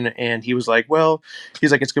surgeon, and he was like, well,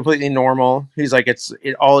 he's like, it's completely normal. He's like,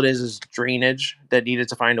 all it is drainage that needed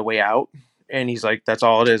to find a way out. And he's like, that's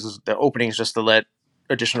all it is the opening is just to let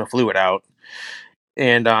additional fluid out.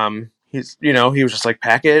 And he was just like,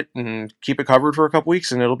 pack it and keep it covered for a couple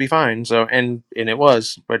weeks and it'll be fine. So, and it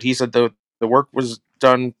was, but he said the work was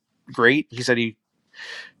done great. He said he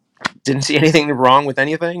didn't see anything wrong with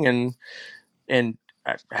anything, and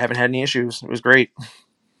I haven't had any issues. It was great.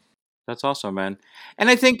 that's awesome, man. And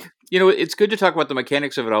I think, it's good to talk about the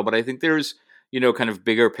mechanics of it all, but I think there's, kind of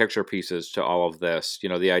bigger picture pieces to all of this.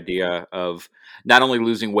 The idea of not only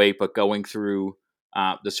losing weight, but going through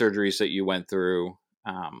the surgeries that you went through.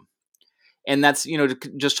 And that's, to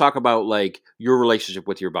just talk about like your relationship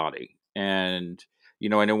with your body. And,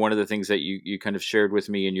 I know one of the things that you kind of shared with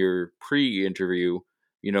me in your pre-interview,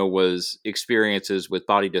 was experiences with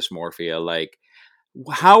body dysmorphia. Like,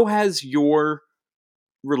 how has your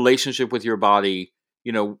relationship with your body,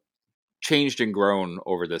 changed and grown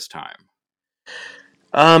over this time?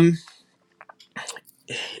 Um,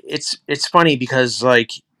 it's funny because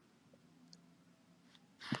like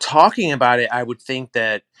talking about it, I would think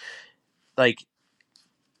that like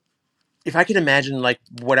if I could imagine like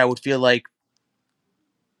what I would feel like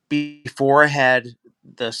before I had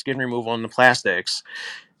the skin removal and the plastics,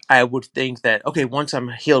 I would think that okay, once I'm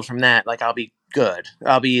healed from that, like I'll be good.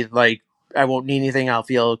 I'll be like I won't need anything. I'll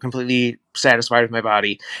feel completely satisfied with my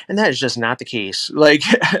body, and that is just not the case. Like,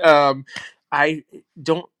 I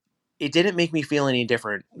don't. It didn't make me feel any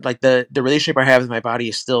different. Like the relationship I have with my body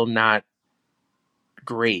is still not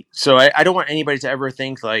great. So I don't want anybody to ever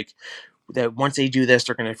think like that once they do this,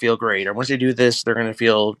 they're going to feel great, or once they do this, they're going to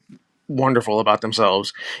feel wonderful about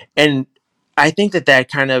themselves. And I think that that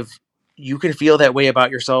kind of you can feel that way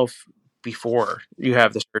about yourself before you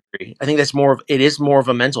have the surgery. I think that's more of it is more of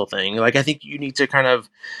a mental thing. Like I think you need to kind of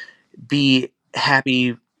be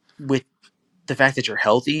happy with the fact that you're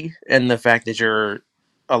healthy and the fact that you're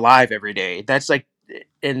alive every day. That's like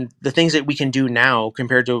and the things that we can do now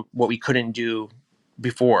compared to what we couldn't do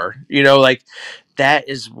before. Like that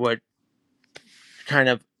is what kind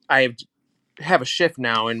of I have a shift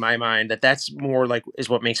now in my mind that that's more like is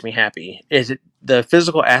what makes me happy. Is it the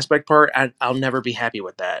physical aspect part? I'll never be happy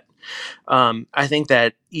with that. I think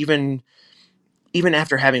that even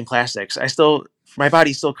after having plastics, I still my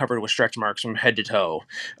body's still covered with stretch marks from head to toe.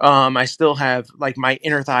 I still have like my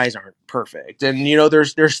inner thighs aren't perfect, and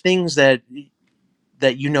there's things that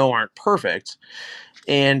aren't perfect,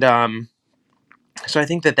 and so I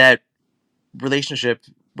think that that relationship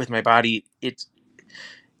with my body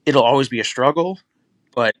it'll always be a struggle,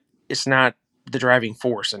 but it's not the driving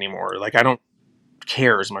force anymore. Like I don't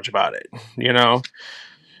care as much about it, you know.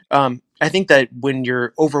 I think that when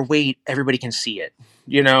you're overweight, everybody can see it,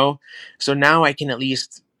 you know. So now I can at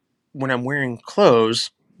least when I'm wearing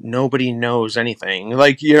clothes, nobody knows anything.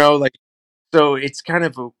 Like like so it's kind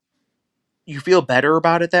of you feel better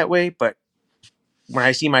about it that way. But when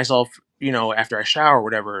I see myself, after I shower or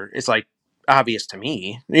whatever, it's like obvious to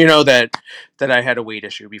me, that I had a weight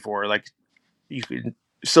issue before. Like you can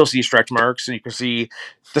still see stretch marks and you can see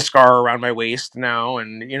the scar around my waist now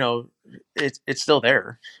and it's still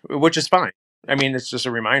there, which is fine. I mean, it's just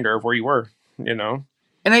a reminder of where you were, you know.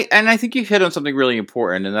 And I think you hit on something really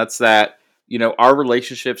important, and that's that our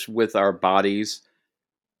relationships with our bodies,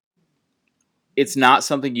 it's not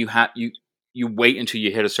something you wait until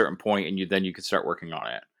you hit a certain point and you can start working on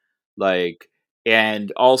it. Like,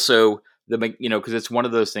 and also because it's one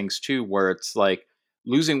of those things too where it's like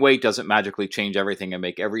losing weight doesn't magically change everything and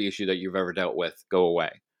make every issue that you've ever dealt with go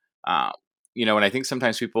away. Um, and I think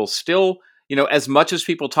sometimes people still, as much as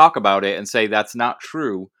people talk about it and say that's not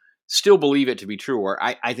true, still believe it to be true, or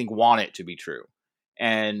I think want it to be true.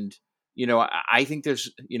 And I think there's,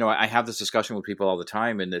 I have this discussion with people all the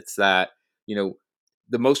time, and it's that you know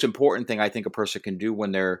the most important thing I think a person can do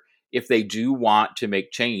when they're if they do want to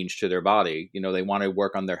make change to their body, they want to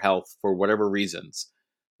work on their health for whatever reasons,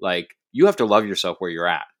 like you have to love yourself where you're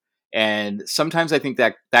at. And sometimes I think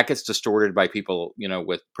that that gets distorted by people,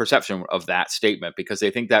 with perception of that statement because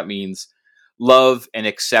they think that means love and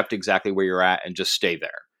accept exactly where you're at and just stay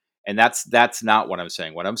there. And that's not what I'm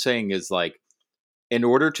saying. What I'm saying is like in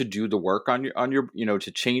order to do the work on your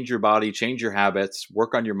to change your body, change your habits,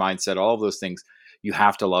 work on your mindset, all of those things, you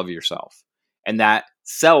have to love yourself. And that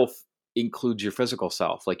self includes your physical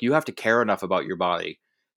self. Like you have to care enough about your body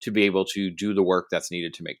to be able to do the work that's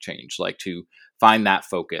needed to make change, like to find that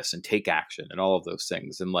focus and take action and all of those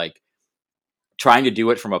things. And like trying to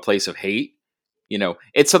do it from a place of hate,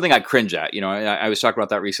 it's something I cringe at. I was talking about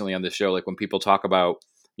that recently on this show. Like when people talk about,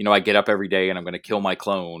 I get up every day and I'm going to kill my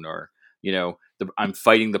clone, or I'm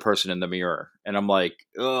fighting the person in the mirror, and I'm like,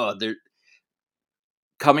 oh, they're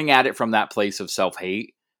coming at it from that place of self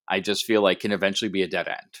hate. I just feel like can eventually be a dead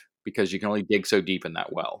end because you can only dig so deep in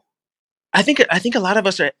that well. I think a lot of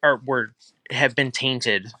us were have been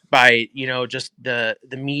tainted by just the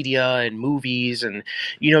media and movies, and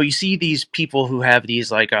you see these people who have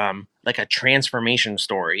these like a transformation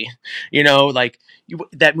story, like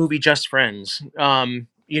that movie Just Friends,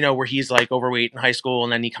 where he's like overweight in high school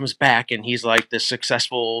and then he comes back and he's like this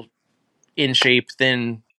successful, in shape,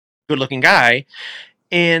 thin, good looking guy.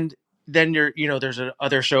 And then there's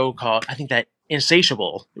another show called, I think, that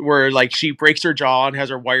Insatiable, where like she breaks her jaw and has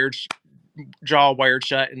her jaw wired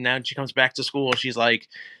shut, and now she comes back to school, she's like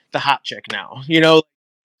the hot chick now.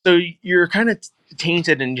 So you're kind of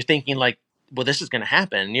tainted and you're thinking like well, this is going to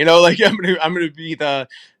happen, like I'm going to be the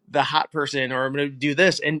hot person, or I'm going to do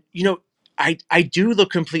this. And, I do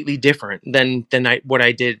look completely different than what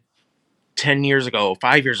I did 10 years ago,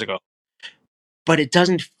 5 years ago, but it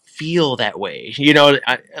doesn't feel that way.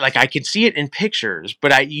 Like I can see it in pictures,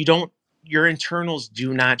 but you don't, your internals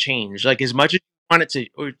do not change. Like as much as you want it to,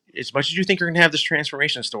 or as much as you think you're going to have this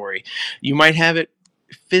transformation story, you might have it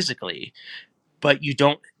physically, but you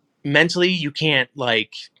don't mentally, you can't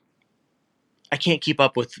like, I can't keep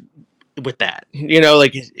up with that.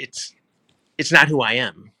 Like it's not who I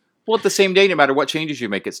am. Well, at the same day, no matter what changes you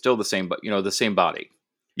make, it's still the same, but the same body.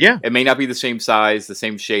 Yeah. It may not be the same size, the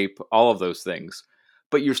same shape, all of those things,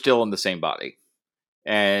 but you're still in the same body.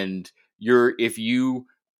 And if you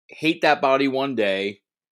hate that body one day,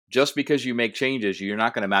 just because you make changes, you're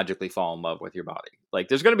not going to magically fall in love with your body. Like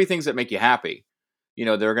there's going to be things that make you happy.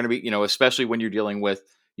 There are going to be, especially when you're dealing with,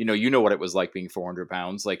 what it was like being 400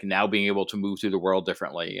 pounds, like now being able to move through the world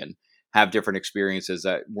differently and have different experiences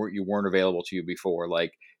that weren't available to you before.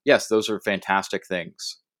 Like, yes, those are fantastic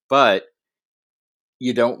things, but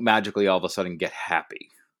you don't magically all of a sudden get happy,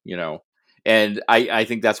 you know? And I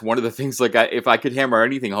think that's one of the things, like, if I could hammer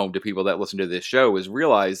anything home to people that listen to this show, is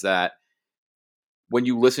realize that when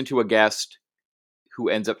you listen to a guest who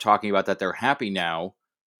ends up talking about that they're happy now,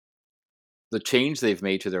 the change they've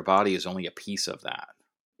made to their body is only a piece of that.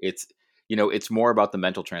 It's, it's more about the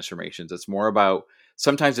mental transformations.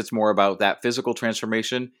 Sometimes it's more about that physical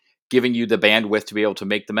transformation, giving you the bandwidth to be able to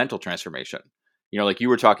make the mental transformation. Like you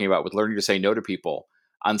were talking about with learning to say no to people.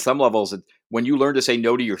 On some levels, when you learn to say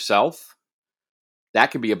no to yourself, that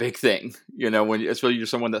can be a big thing, when especially you're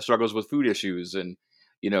someone that struggles with food issues and,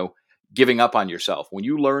 you know, giving up on yourself. When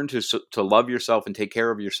you learn to love yourself and take care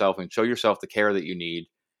of yourself and show yourself the care that you need,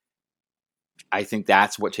 I think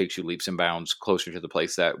that's what takes you leaps and bounds closer to the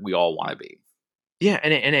place that we all want to be. Yeah,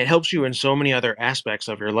 and it helps you in so many other aspects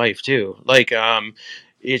of your life too. Like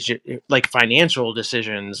like financial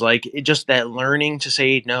decisions, like just that learning to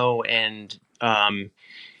say no, and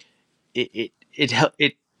it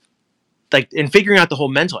like in figuring out the whole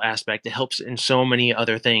mental aspect, it helps in so many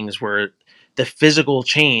other things where the physical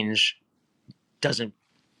change doesn't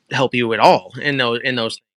help you at all in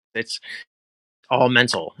those it's all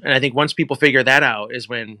mental. And I think once people figure that out is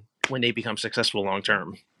when they become successful long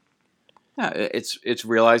term. Yeah, it's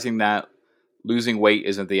realizing that losing weight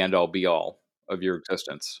isn't the end all be all of your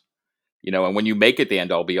existence. And when you make it the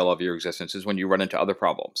end all be all of your existence is when you run into other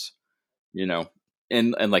problems. You know,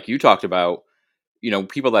 and like you talked about,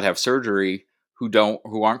 people that have surgery who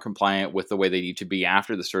aren't compliant with the way they need to be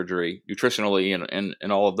after the surgery, nutritionally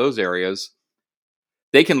and all of those areas,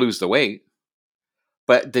 they can lose the weight,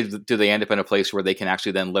 but do they end up in a place where they can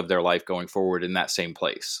actually then live their life going forward in that same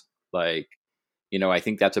place? Like, I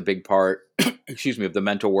think that's a big part, excuse me, of the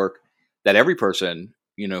mental work that every person,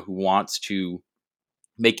 who wants to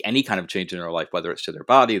make any kind of change in their life, whether it's to their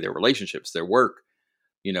body, their relationships, their work,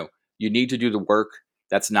 you know, you need to do the work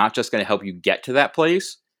that's not just going to help you get to that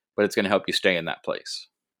place, but it's going to help you stay in that place.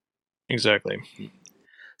 Exactly.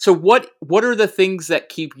 So what are the things that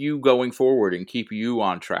keep you going forward and keep you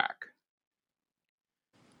on track?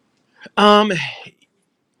 Um,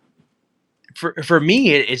 for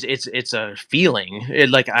me, it's a feeling.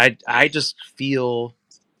 Like I just feel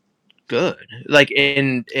good. Like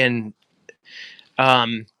in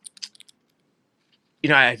um,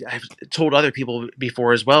 I've told other people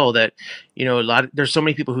before as well that there's so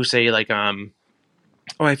many people who say like oh,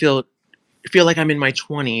 I feel like I'm in my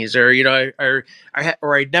 20s, or or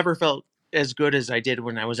I never felt as good as I did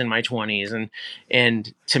when I was in my 20s.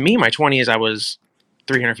 And to me, my 20s, I was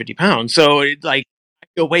 350 pounds, so like I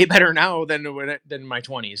feel way better now than my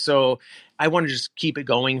 20s. So I want to just keep it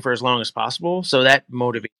going for as long as possible, so that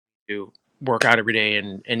motivates me to work out every day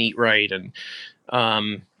and eat right. And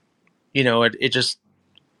um it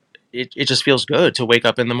just feels good to wake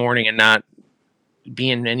up in the morning and not be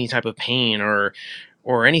in any type of pain or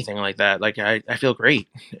anything like that. Like I feel great,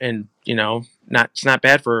 and not it's not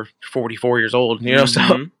bad for 44 years old. So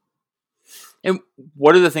Mm-hmm. And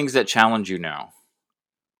what are the things that challenge you now?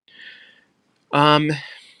 um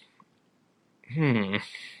hmm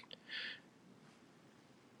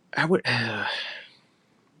I would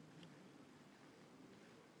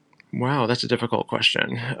wow, that's a difficult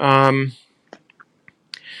question.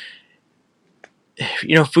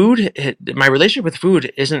 Food, my relationship with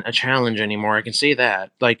food isn't a challenge anymore. I can say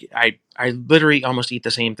that. Like I literally almost eat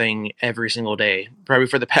the same thing every single day. Probably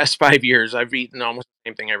for the past 5 years, I've eaten almost the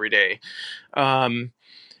same thing every day. Um,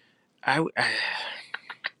 I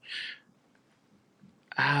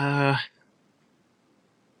uh,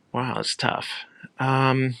 wow, it's tough.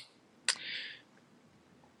 Um,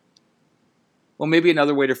 Well, maybe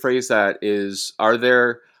another way to phrase that is: are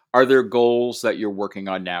there goals that you're working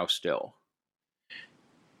on now still?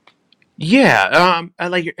 Yeah, I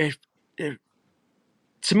like if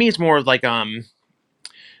to me it's more like I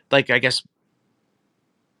guess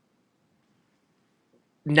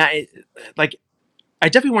not like I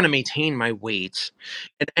definitely want to maintain my weight,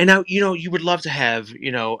 and now you would love to have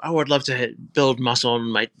I would love to build muscle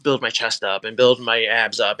and build my chest up and build my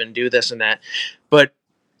abs up and do this and that, but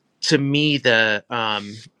to me the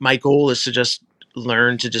my goal is to just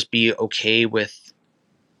learn to just be okay with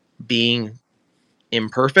being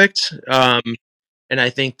imperfect, and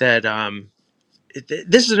I think that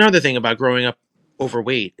this is another thing about growing up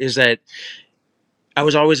overweight is that I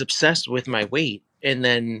was always obsessed with my weight, and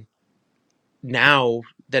then now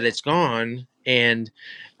that it's gone and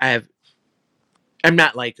I have I'm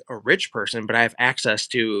not like a rich person, but I have access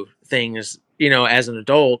to things, as an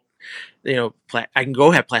adult, I can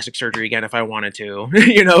go have plastic surgery again if I wanted to,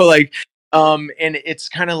 like, and it's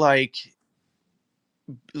kind of like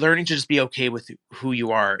learning to just be okay with who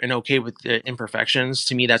you are and okay with the imperfections.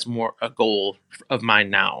 To me, that's more a goal of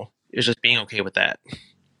mine now, is just being okay with that.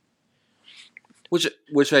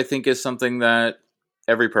 Which I think is something that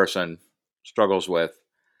every person struggles with,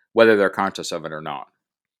 whether they're conscious of it or not.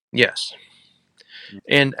 Yes.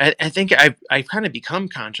 And I think I've kind of become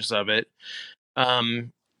conscious of it.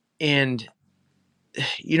 Um, and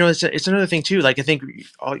it's another thing too. Like I think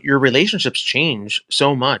all your relationships change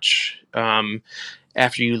so much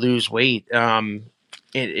after you lose weight.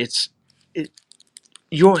 It's it,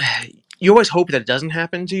 you you always hope that it doesn't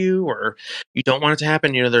happen to you, or you don't want it to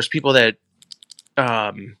happen. There's people that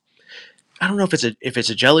um, I don't know if it's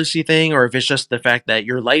a jealousy thing or if it's just the fact that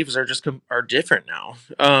your lives are just are different now.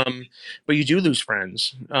 But you do lose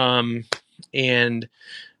friends, and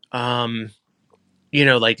um,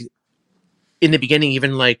 like in the beginning,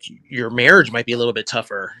 even like your marriage might be a little bit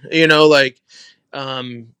tougher. Like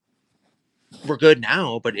um, we're good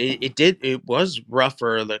now, but it was rough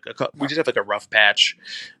for like we did have like a rough patch,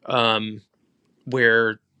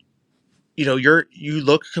 where you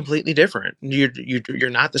look completely different. You're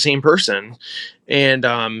not the same person, and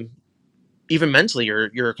even mentally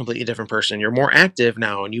you're a completely different person. You're more active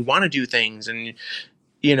now, and you want to do things, and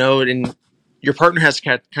your partner has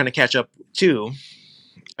to kind of catch up too.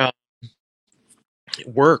 Uh,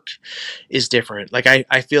 Work is different. Like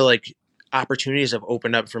I feel like opportunities have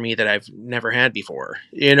opened up for me that I've never had before,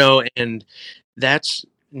 and that's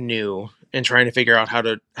new, and trying to figure out how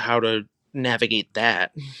to navigate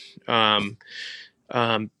that. Um,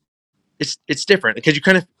 um, it's different because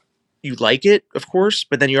you like it, of course,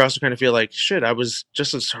 but then you also kind of feel like shit. I was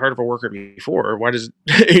just as hard of a worker before. Why does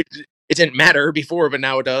it didn't matter before, but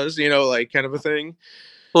now it does? Like kind of a thing.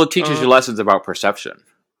 Well, it teaches Um, you lessons about perception.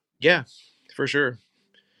 yeah, for sure.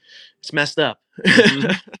 It's messed up.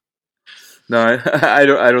 Mm-hmm. No, I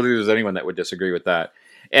don't think there's anyone that would disagree with that.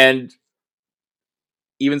 And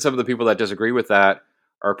even some of the people that disagree with that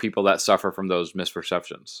are people that suffer from those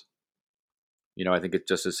misperceptions. I think it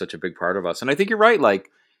just is such a big part of us. And I think you're right. Like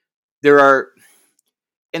there are,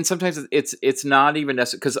 and sometimes it's not even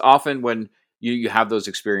necessary, because often when you have those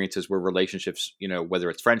experiences where relationships, whether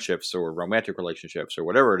it's friendships or romantic relationships or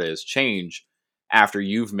whatever it is, change after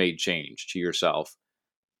you've made change to yourself,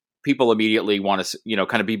 people immediately want to,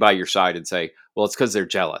 kind of be by your side and say, well, it's because they're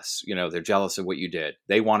jealous. They're jealous of what you did.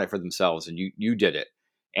 They want it for themselves, and you did it.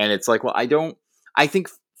 And it's like, well, I don't. I think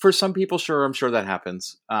for some people, sure, I'm sure that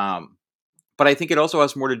happens. But I think it also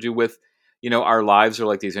has more to do with, our lives are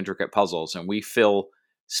like these intricate puzzles, and we fill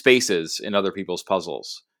spaces in other people's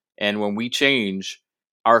puzzles. And when we change,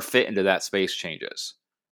 our fit into that space changes,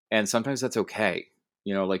 and sometimes that's okay.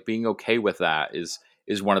 Like being okay with that is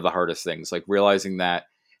one of the hardest things. Like realizing that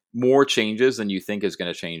more changes than you think is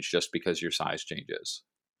going to change just because your size changes.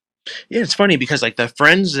 Yeah, it's funny because like the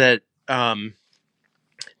friends that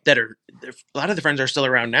are a lot of the friends are still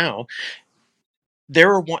around now. There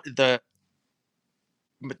are one the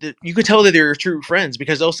but you could tell that they're true friends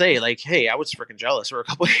because they'll say like, "Hey, I was freaking jealous for a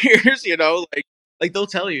couple of years," like they'll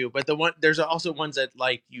tell you. But there's also ones that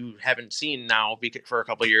like you haven't seen now for a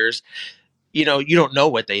couple of years. You don't know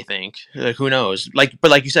what they think. Like who knows?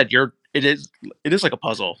 But like you said, it is like a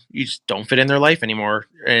puzzle. You just don't fit in their life anymore,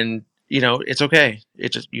 and it's okay. You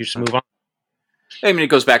just move on. I mean, it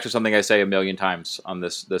goes back to something I say a million times on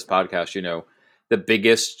this podcast. The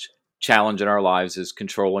biggest challenge in our lives is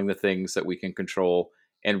controlling the things that we can control,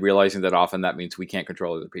 and realizing that often that means we can't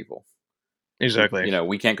control other people. Exactly.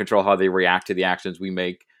 We can't control how they react to the actions we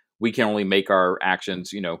make. We can only make our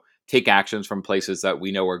actions, take actions from places that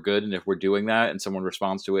we know are good. And if we're doing that and someone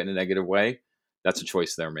responds to it in a negative way, that's a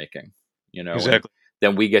choice they're making, and Exactly.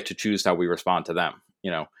 then we get to choose how we respond to them,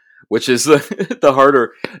 which is the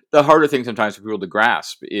harder thing sometimes for people to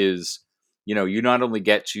grasp is, you not only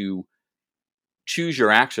get to choose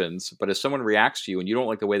your actions, but if someone reacts to you and you don't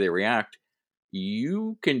like the way they react,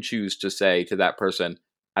 you can choose to say to that person,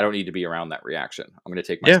 I don't need to be around that reaction. I'm going to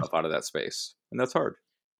take Yeah. myself out of that space. And that's hard.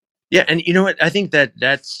 Yeah. And you know what? I think that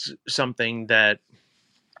that's something that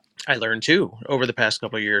I learned too over the past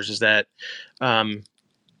couple of years um,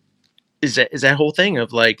 is that whole thing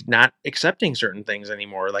of like not accepting certain things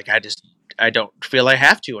anymore. Like I don't feel I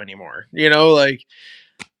have to anymore, like,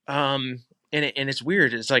 and it's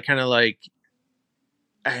weird. It's like, kind of like,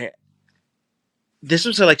 I, this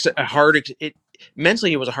was like a hard, it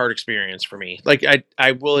mentally, it was a hard experience for me. Like,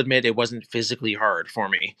 I will admit it wasn't physically hard for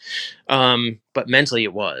me. But mentally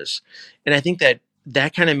it was. And I think that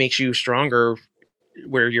that kind of makes you stronger,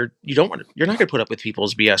 where you don't want to, you're not going to put up with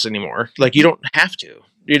people's BS anymore. Like, you don't have to,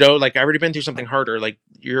 like, I've already been through something harder. Like,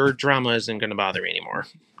 your drama isn't going to bother me anymore,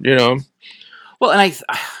 Well, and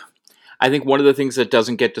I think one of the things that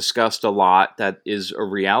doesn't get discussed a lot that is a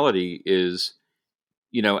reality is,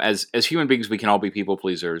 as human beings, we can all be people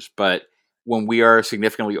pleasers, but when we are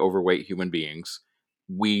significantly overweight human beings,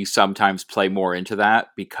 we sometimes play more into that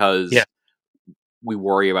Yeah. because we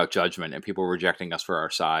worry about judgment and people rejecting us for our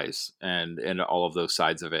size and all of those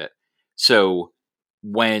sides of it. So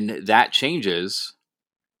when that changes,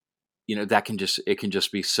 that it can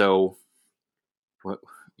just be so,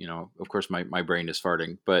 of course my brain is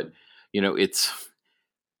farting, but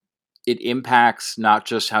it impacts not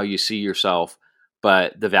just how you see yourself,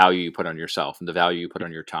 but the value you put on yourself and the value you put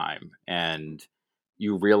on your time. And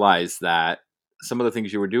you realize that some of the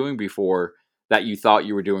things you were doing before that you thought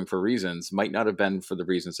you were doing for reasons might not have been for the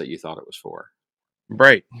reasons that you thought it was for.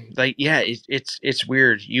 Right. Like, yeah, it's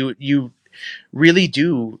weird. You really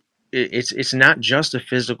do. It's not just a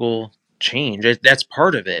physical change. That's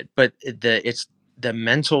part of it, but the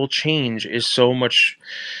mental change is so much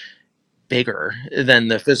bigger than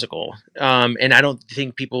the physical. And I don't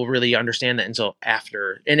think people really understand that until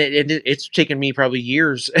after. And it's taken me probably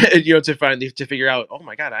years, to figure out, oh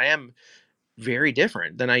my God, I am very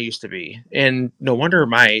different than I used to be. And no wonder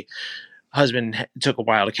my husband took a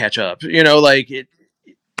while to catch up. Like,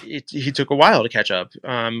 he took a while to catch up.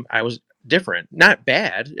 I was different, not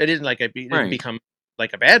bad. I didn't like, didn't Right. become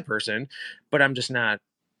like a bad person, but I'm just not.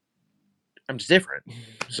 I'm just different. Well,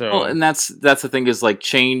 So and that's the thing is like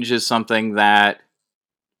change is something that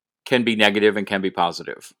can be negative and can be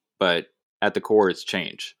positive, but at the core, it's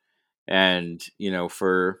change. And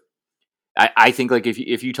I think like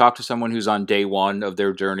if you talk to someone who's on day one of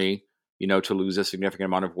their journey, to lose a significant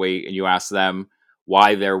amount of weight, and you ask them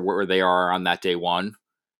why they're where they are on that day one,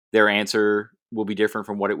 their answer will be different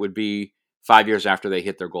from what it would be 5 years after they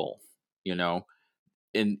hit their goal. You know,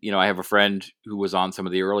 and I have a friend who was on some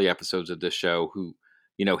of the early episodes of this show who,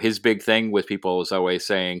 his big thing with people is always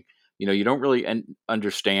saying, you don't really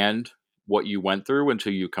understand what you went through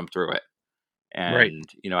until you come through it. right.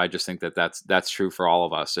 And I just think that that's true for all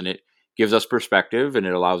of us, and it gives us perspective and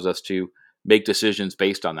it allows us to make decisions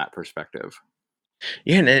based on that perspective.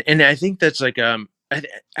 Yeah, and I think that's like,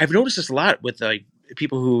 I've noticed this a lot with like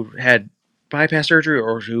people who had bypass surgery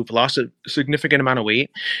or who've lost a significant amount of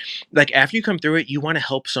weight. Like, after you come through it, you want to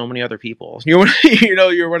help so many other people. You want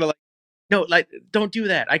you want to, like, no, like, don't do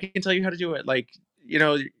that. I can tell you how to do it. Like, you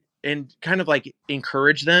know, and kind of like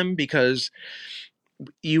encourage them, because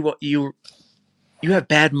you you have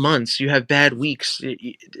bad months, you have bad weeks.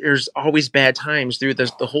 There's always bad times through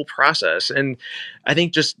the whole process. And I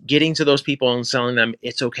think just getting to those people and telling them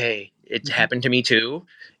it's okay. It Hmm. happened to me too.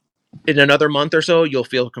 In another month or so, you'll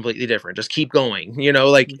feel completely different. Just keep going.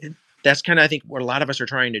 Like, Hmm. that's kind of, I think, what a lot of us are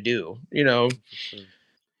trying to do. For sure.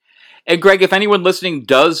 And Greg, if anyone listening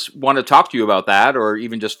does want to talk to you about that, or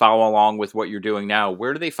even just follow along with what you're doing now,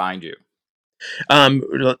 where do they find you? Um,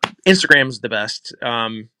 Instagram's the best.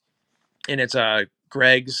 And it's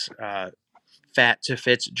Greg's Fat to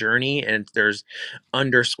Fit's journey, and there's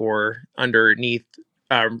underscore underneath,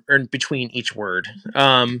 or in between each word.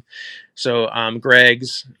 So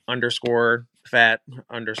Greg's underscore fat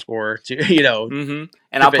underscore to Hmm.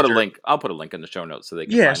 And to fit journey. I'll put a link in the show notes so they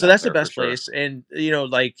can Yeah, find so that that's the there for best sure. place. And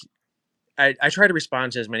like, I try to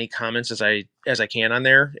respond to as many comments as I can on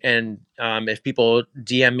there. And if people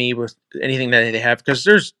DM me with anything that they have, because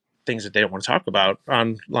there's things that they don't want to talk about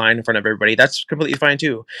online in front of everybody, that's completely fine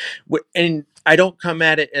too. And I don't come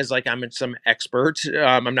at it as like I'm some expert.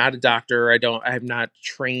 I'm not a doctor. I'm not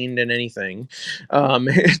trained in anything.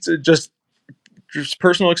 It's just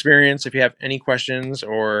personal experience. If you have any questions,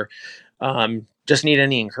 or just need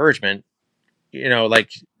any encouragement,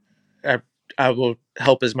 like, I, I will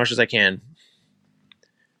help as much as I can.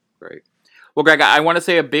 Great. Well, Greg, I want to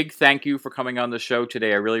say a big thank you for coming on the show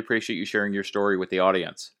today. I really appreciate you sharing your story with the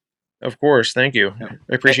audience. Of course. Thank you. Yeah.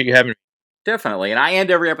 I appreciate you having me. Definitely. And I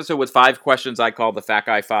end every episode with 5 questions I call the Fat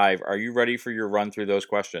Guy 5. Are you ready for your run through those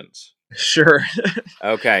questions? Sure.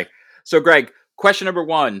 Okay. So, Greg, question number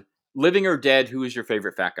 1, living or dead, who is your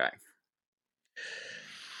favorite fat guy?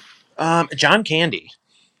 John Candy.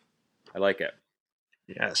 I like it.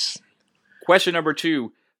 Yes. Question number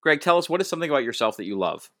 2, Greg, tell us, what is something about yourself that you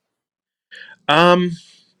love? I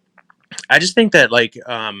just think that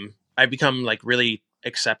I've become like really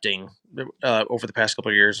accepting over the past couple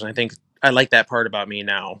of years, and I think I like that part about me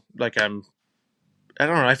now. I don't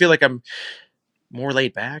know. I feel like I'm more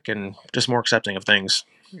laid back and just more accepting of things.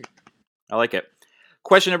 I like it.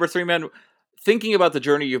 Question number 3, man. Thinking about the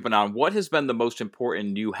journey you've been on, what has been the most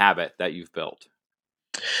important new habit that you've built?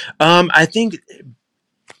 I think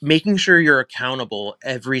making sure you're accountable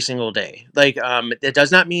every single day. It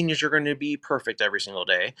does not mean that you're going to be perfect every single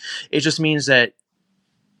day. It just means that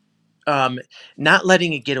not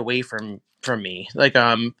letting it get away from me.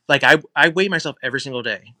 I weigh myself every single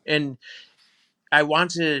day, and I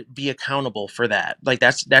want to be accountable for that. Like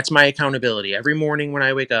that's my accountability. Every morning when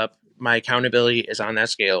I wake up, my accountability is on that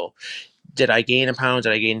scale. Did I gain a pound?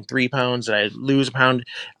 Did I gain 3 pounds? Did I lose a pound?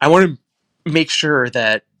 I want to make sure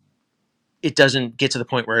that it doesn't get to the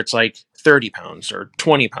point where it's like 30 pounds or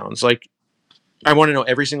 20 pounds. Like I want to know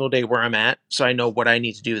every single day where I'm at, so I know what I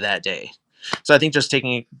need to do that day. So I think just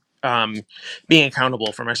being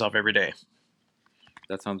accountable for myself every day.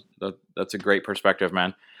 That's a great perspective,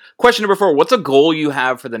 man. Question number 4, what's a goal you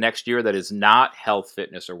have for the next year that is not health,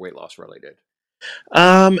 fitness, or weight loss related?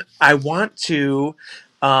 I want to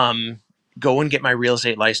go and get my real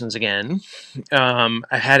estate license again. I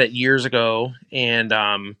had it years ago, and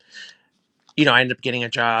I ended up getting a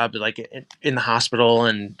job in the hospital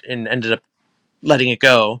and ended up letting it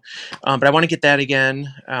go. But I want to get that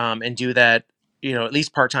again and do that, at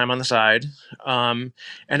least part time on the side. And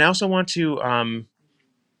I also want to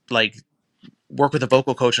like work with a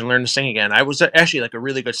vocal coach and learn to sing again. I was actually like a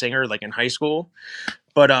really good singer like in high school,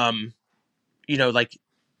 but like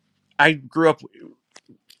I grew up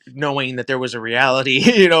knowing that there was a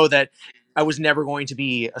reality, that I was never going to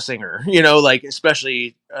be a singer, like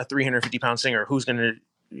especially a 350-pound singer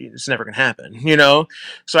it's never going to happen,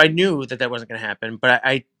 So I knew that wasn't going to happen, but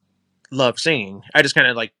I love singing. I just kind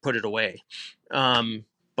of like put it away.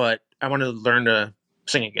 But I want to learn to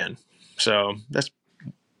sing again. So that's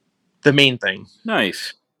the main thing.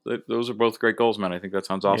 Nice. Those are both great goals, man. I think that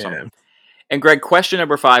sounds awesome. Yeah. And Greg, question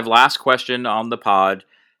number 5, last question on the pod.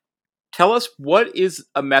 Tell us, what is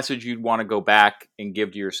a message you'd want to go back and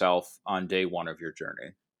give to yourself on day 1 of your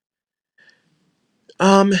journey?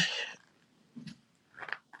 Well,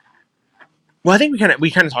 I think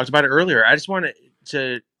we kind of talked about it earlier. I just wanted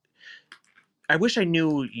to. I wish I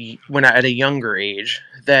knew at a younger age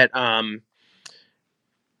that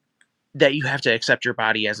that you have to accept your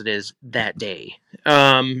body as it is that day.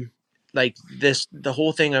 The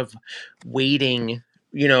whole thing of waiting.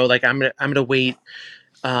 Like I'm gonna wait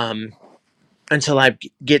until I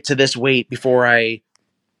get to this weight before I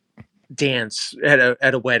dance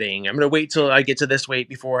at a wedding. I'm gonna wait till I get to this weight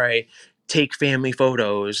before I take family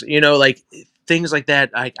photos. Like things like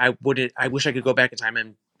that. I wish I could go back in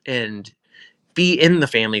time and be in the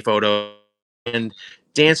family photo and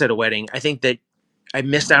dance at a wedding. I think that I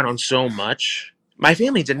missed out on so much. My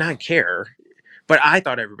family did not care, but I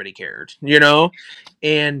thought everybody cared.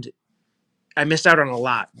 And I missed out on a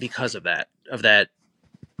lot because of that.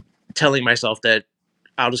 Telling myself that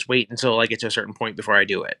I'll just wait until I get to a certain point before I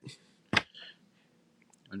do it.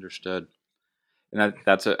 Understood. And I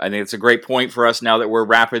think it's a great point for us now that we're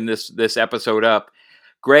wrapping this episode up.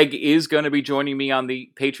 Greg is going to be joining me on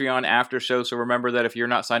the Patreon after show. So remember that if you're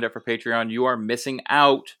not signed up for Patreon, you are missing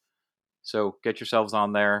out. So get yourselves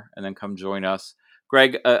on there and then come join us.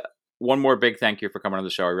 Greg, one more big thank you for coming on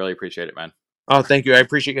the show. I really appreciate it, man. Oh, thank you. I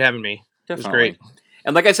appreciate you having me. Definitely. It was great.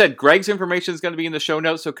 And like I said, Greg's information is going to be in the show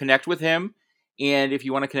notes, so connect with him. And if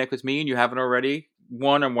you want to connect with me and you haven't already,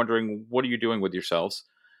 1, I'm wondering, what are you doing with yourselves?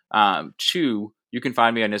 2, you can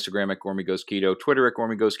find me on Instagram at Gormy Goes Keto, Twitter at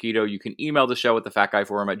Gormy Goes Keto. You can email the show at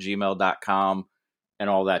thefatguyforum@gmail.com and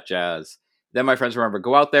all that jazz. Then, my friends, remember,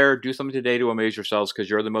 go out there, do something today to amaze yourselves because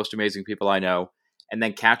you're the most amazing people I know. And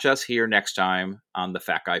then catch us here next time on the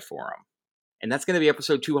Fat Guy Forum. And that's going to be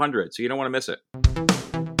episode 200, so you don't want to miss it.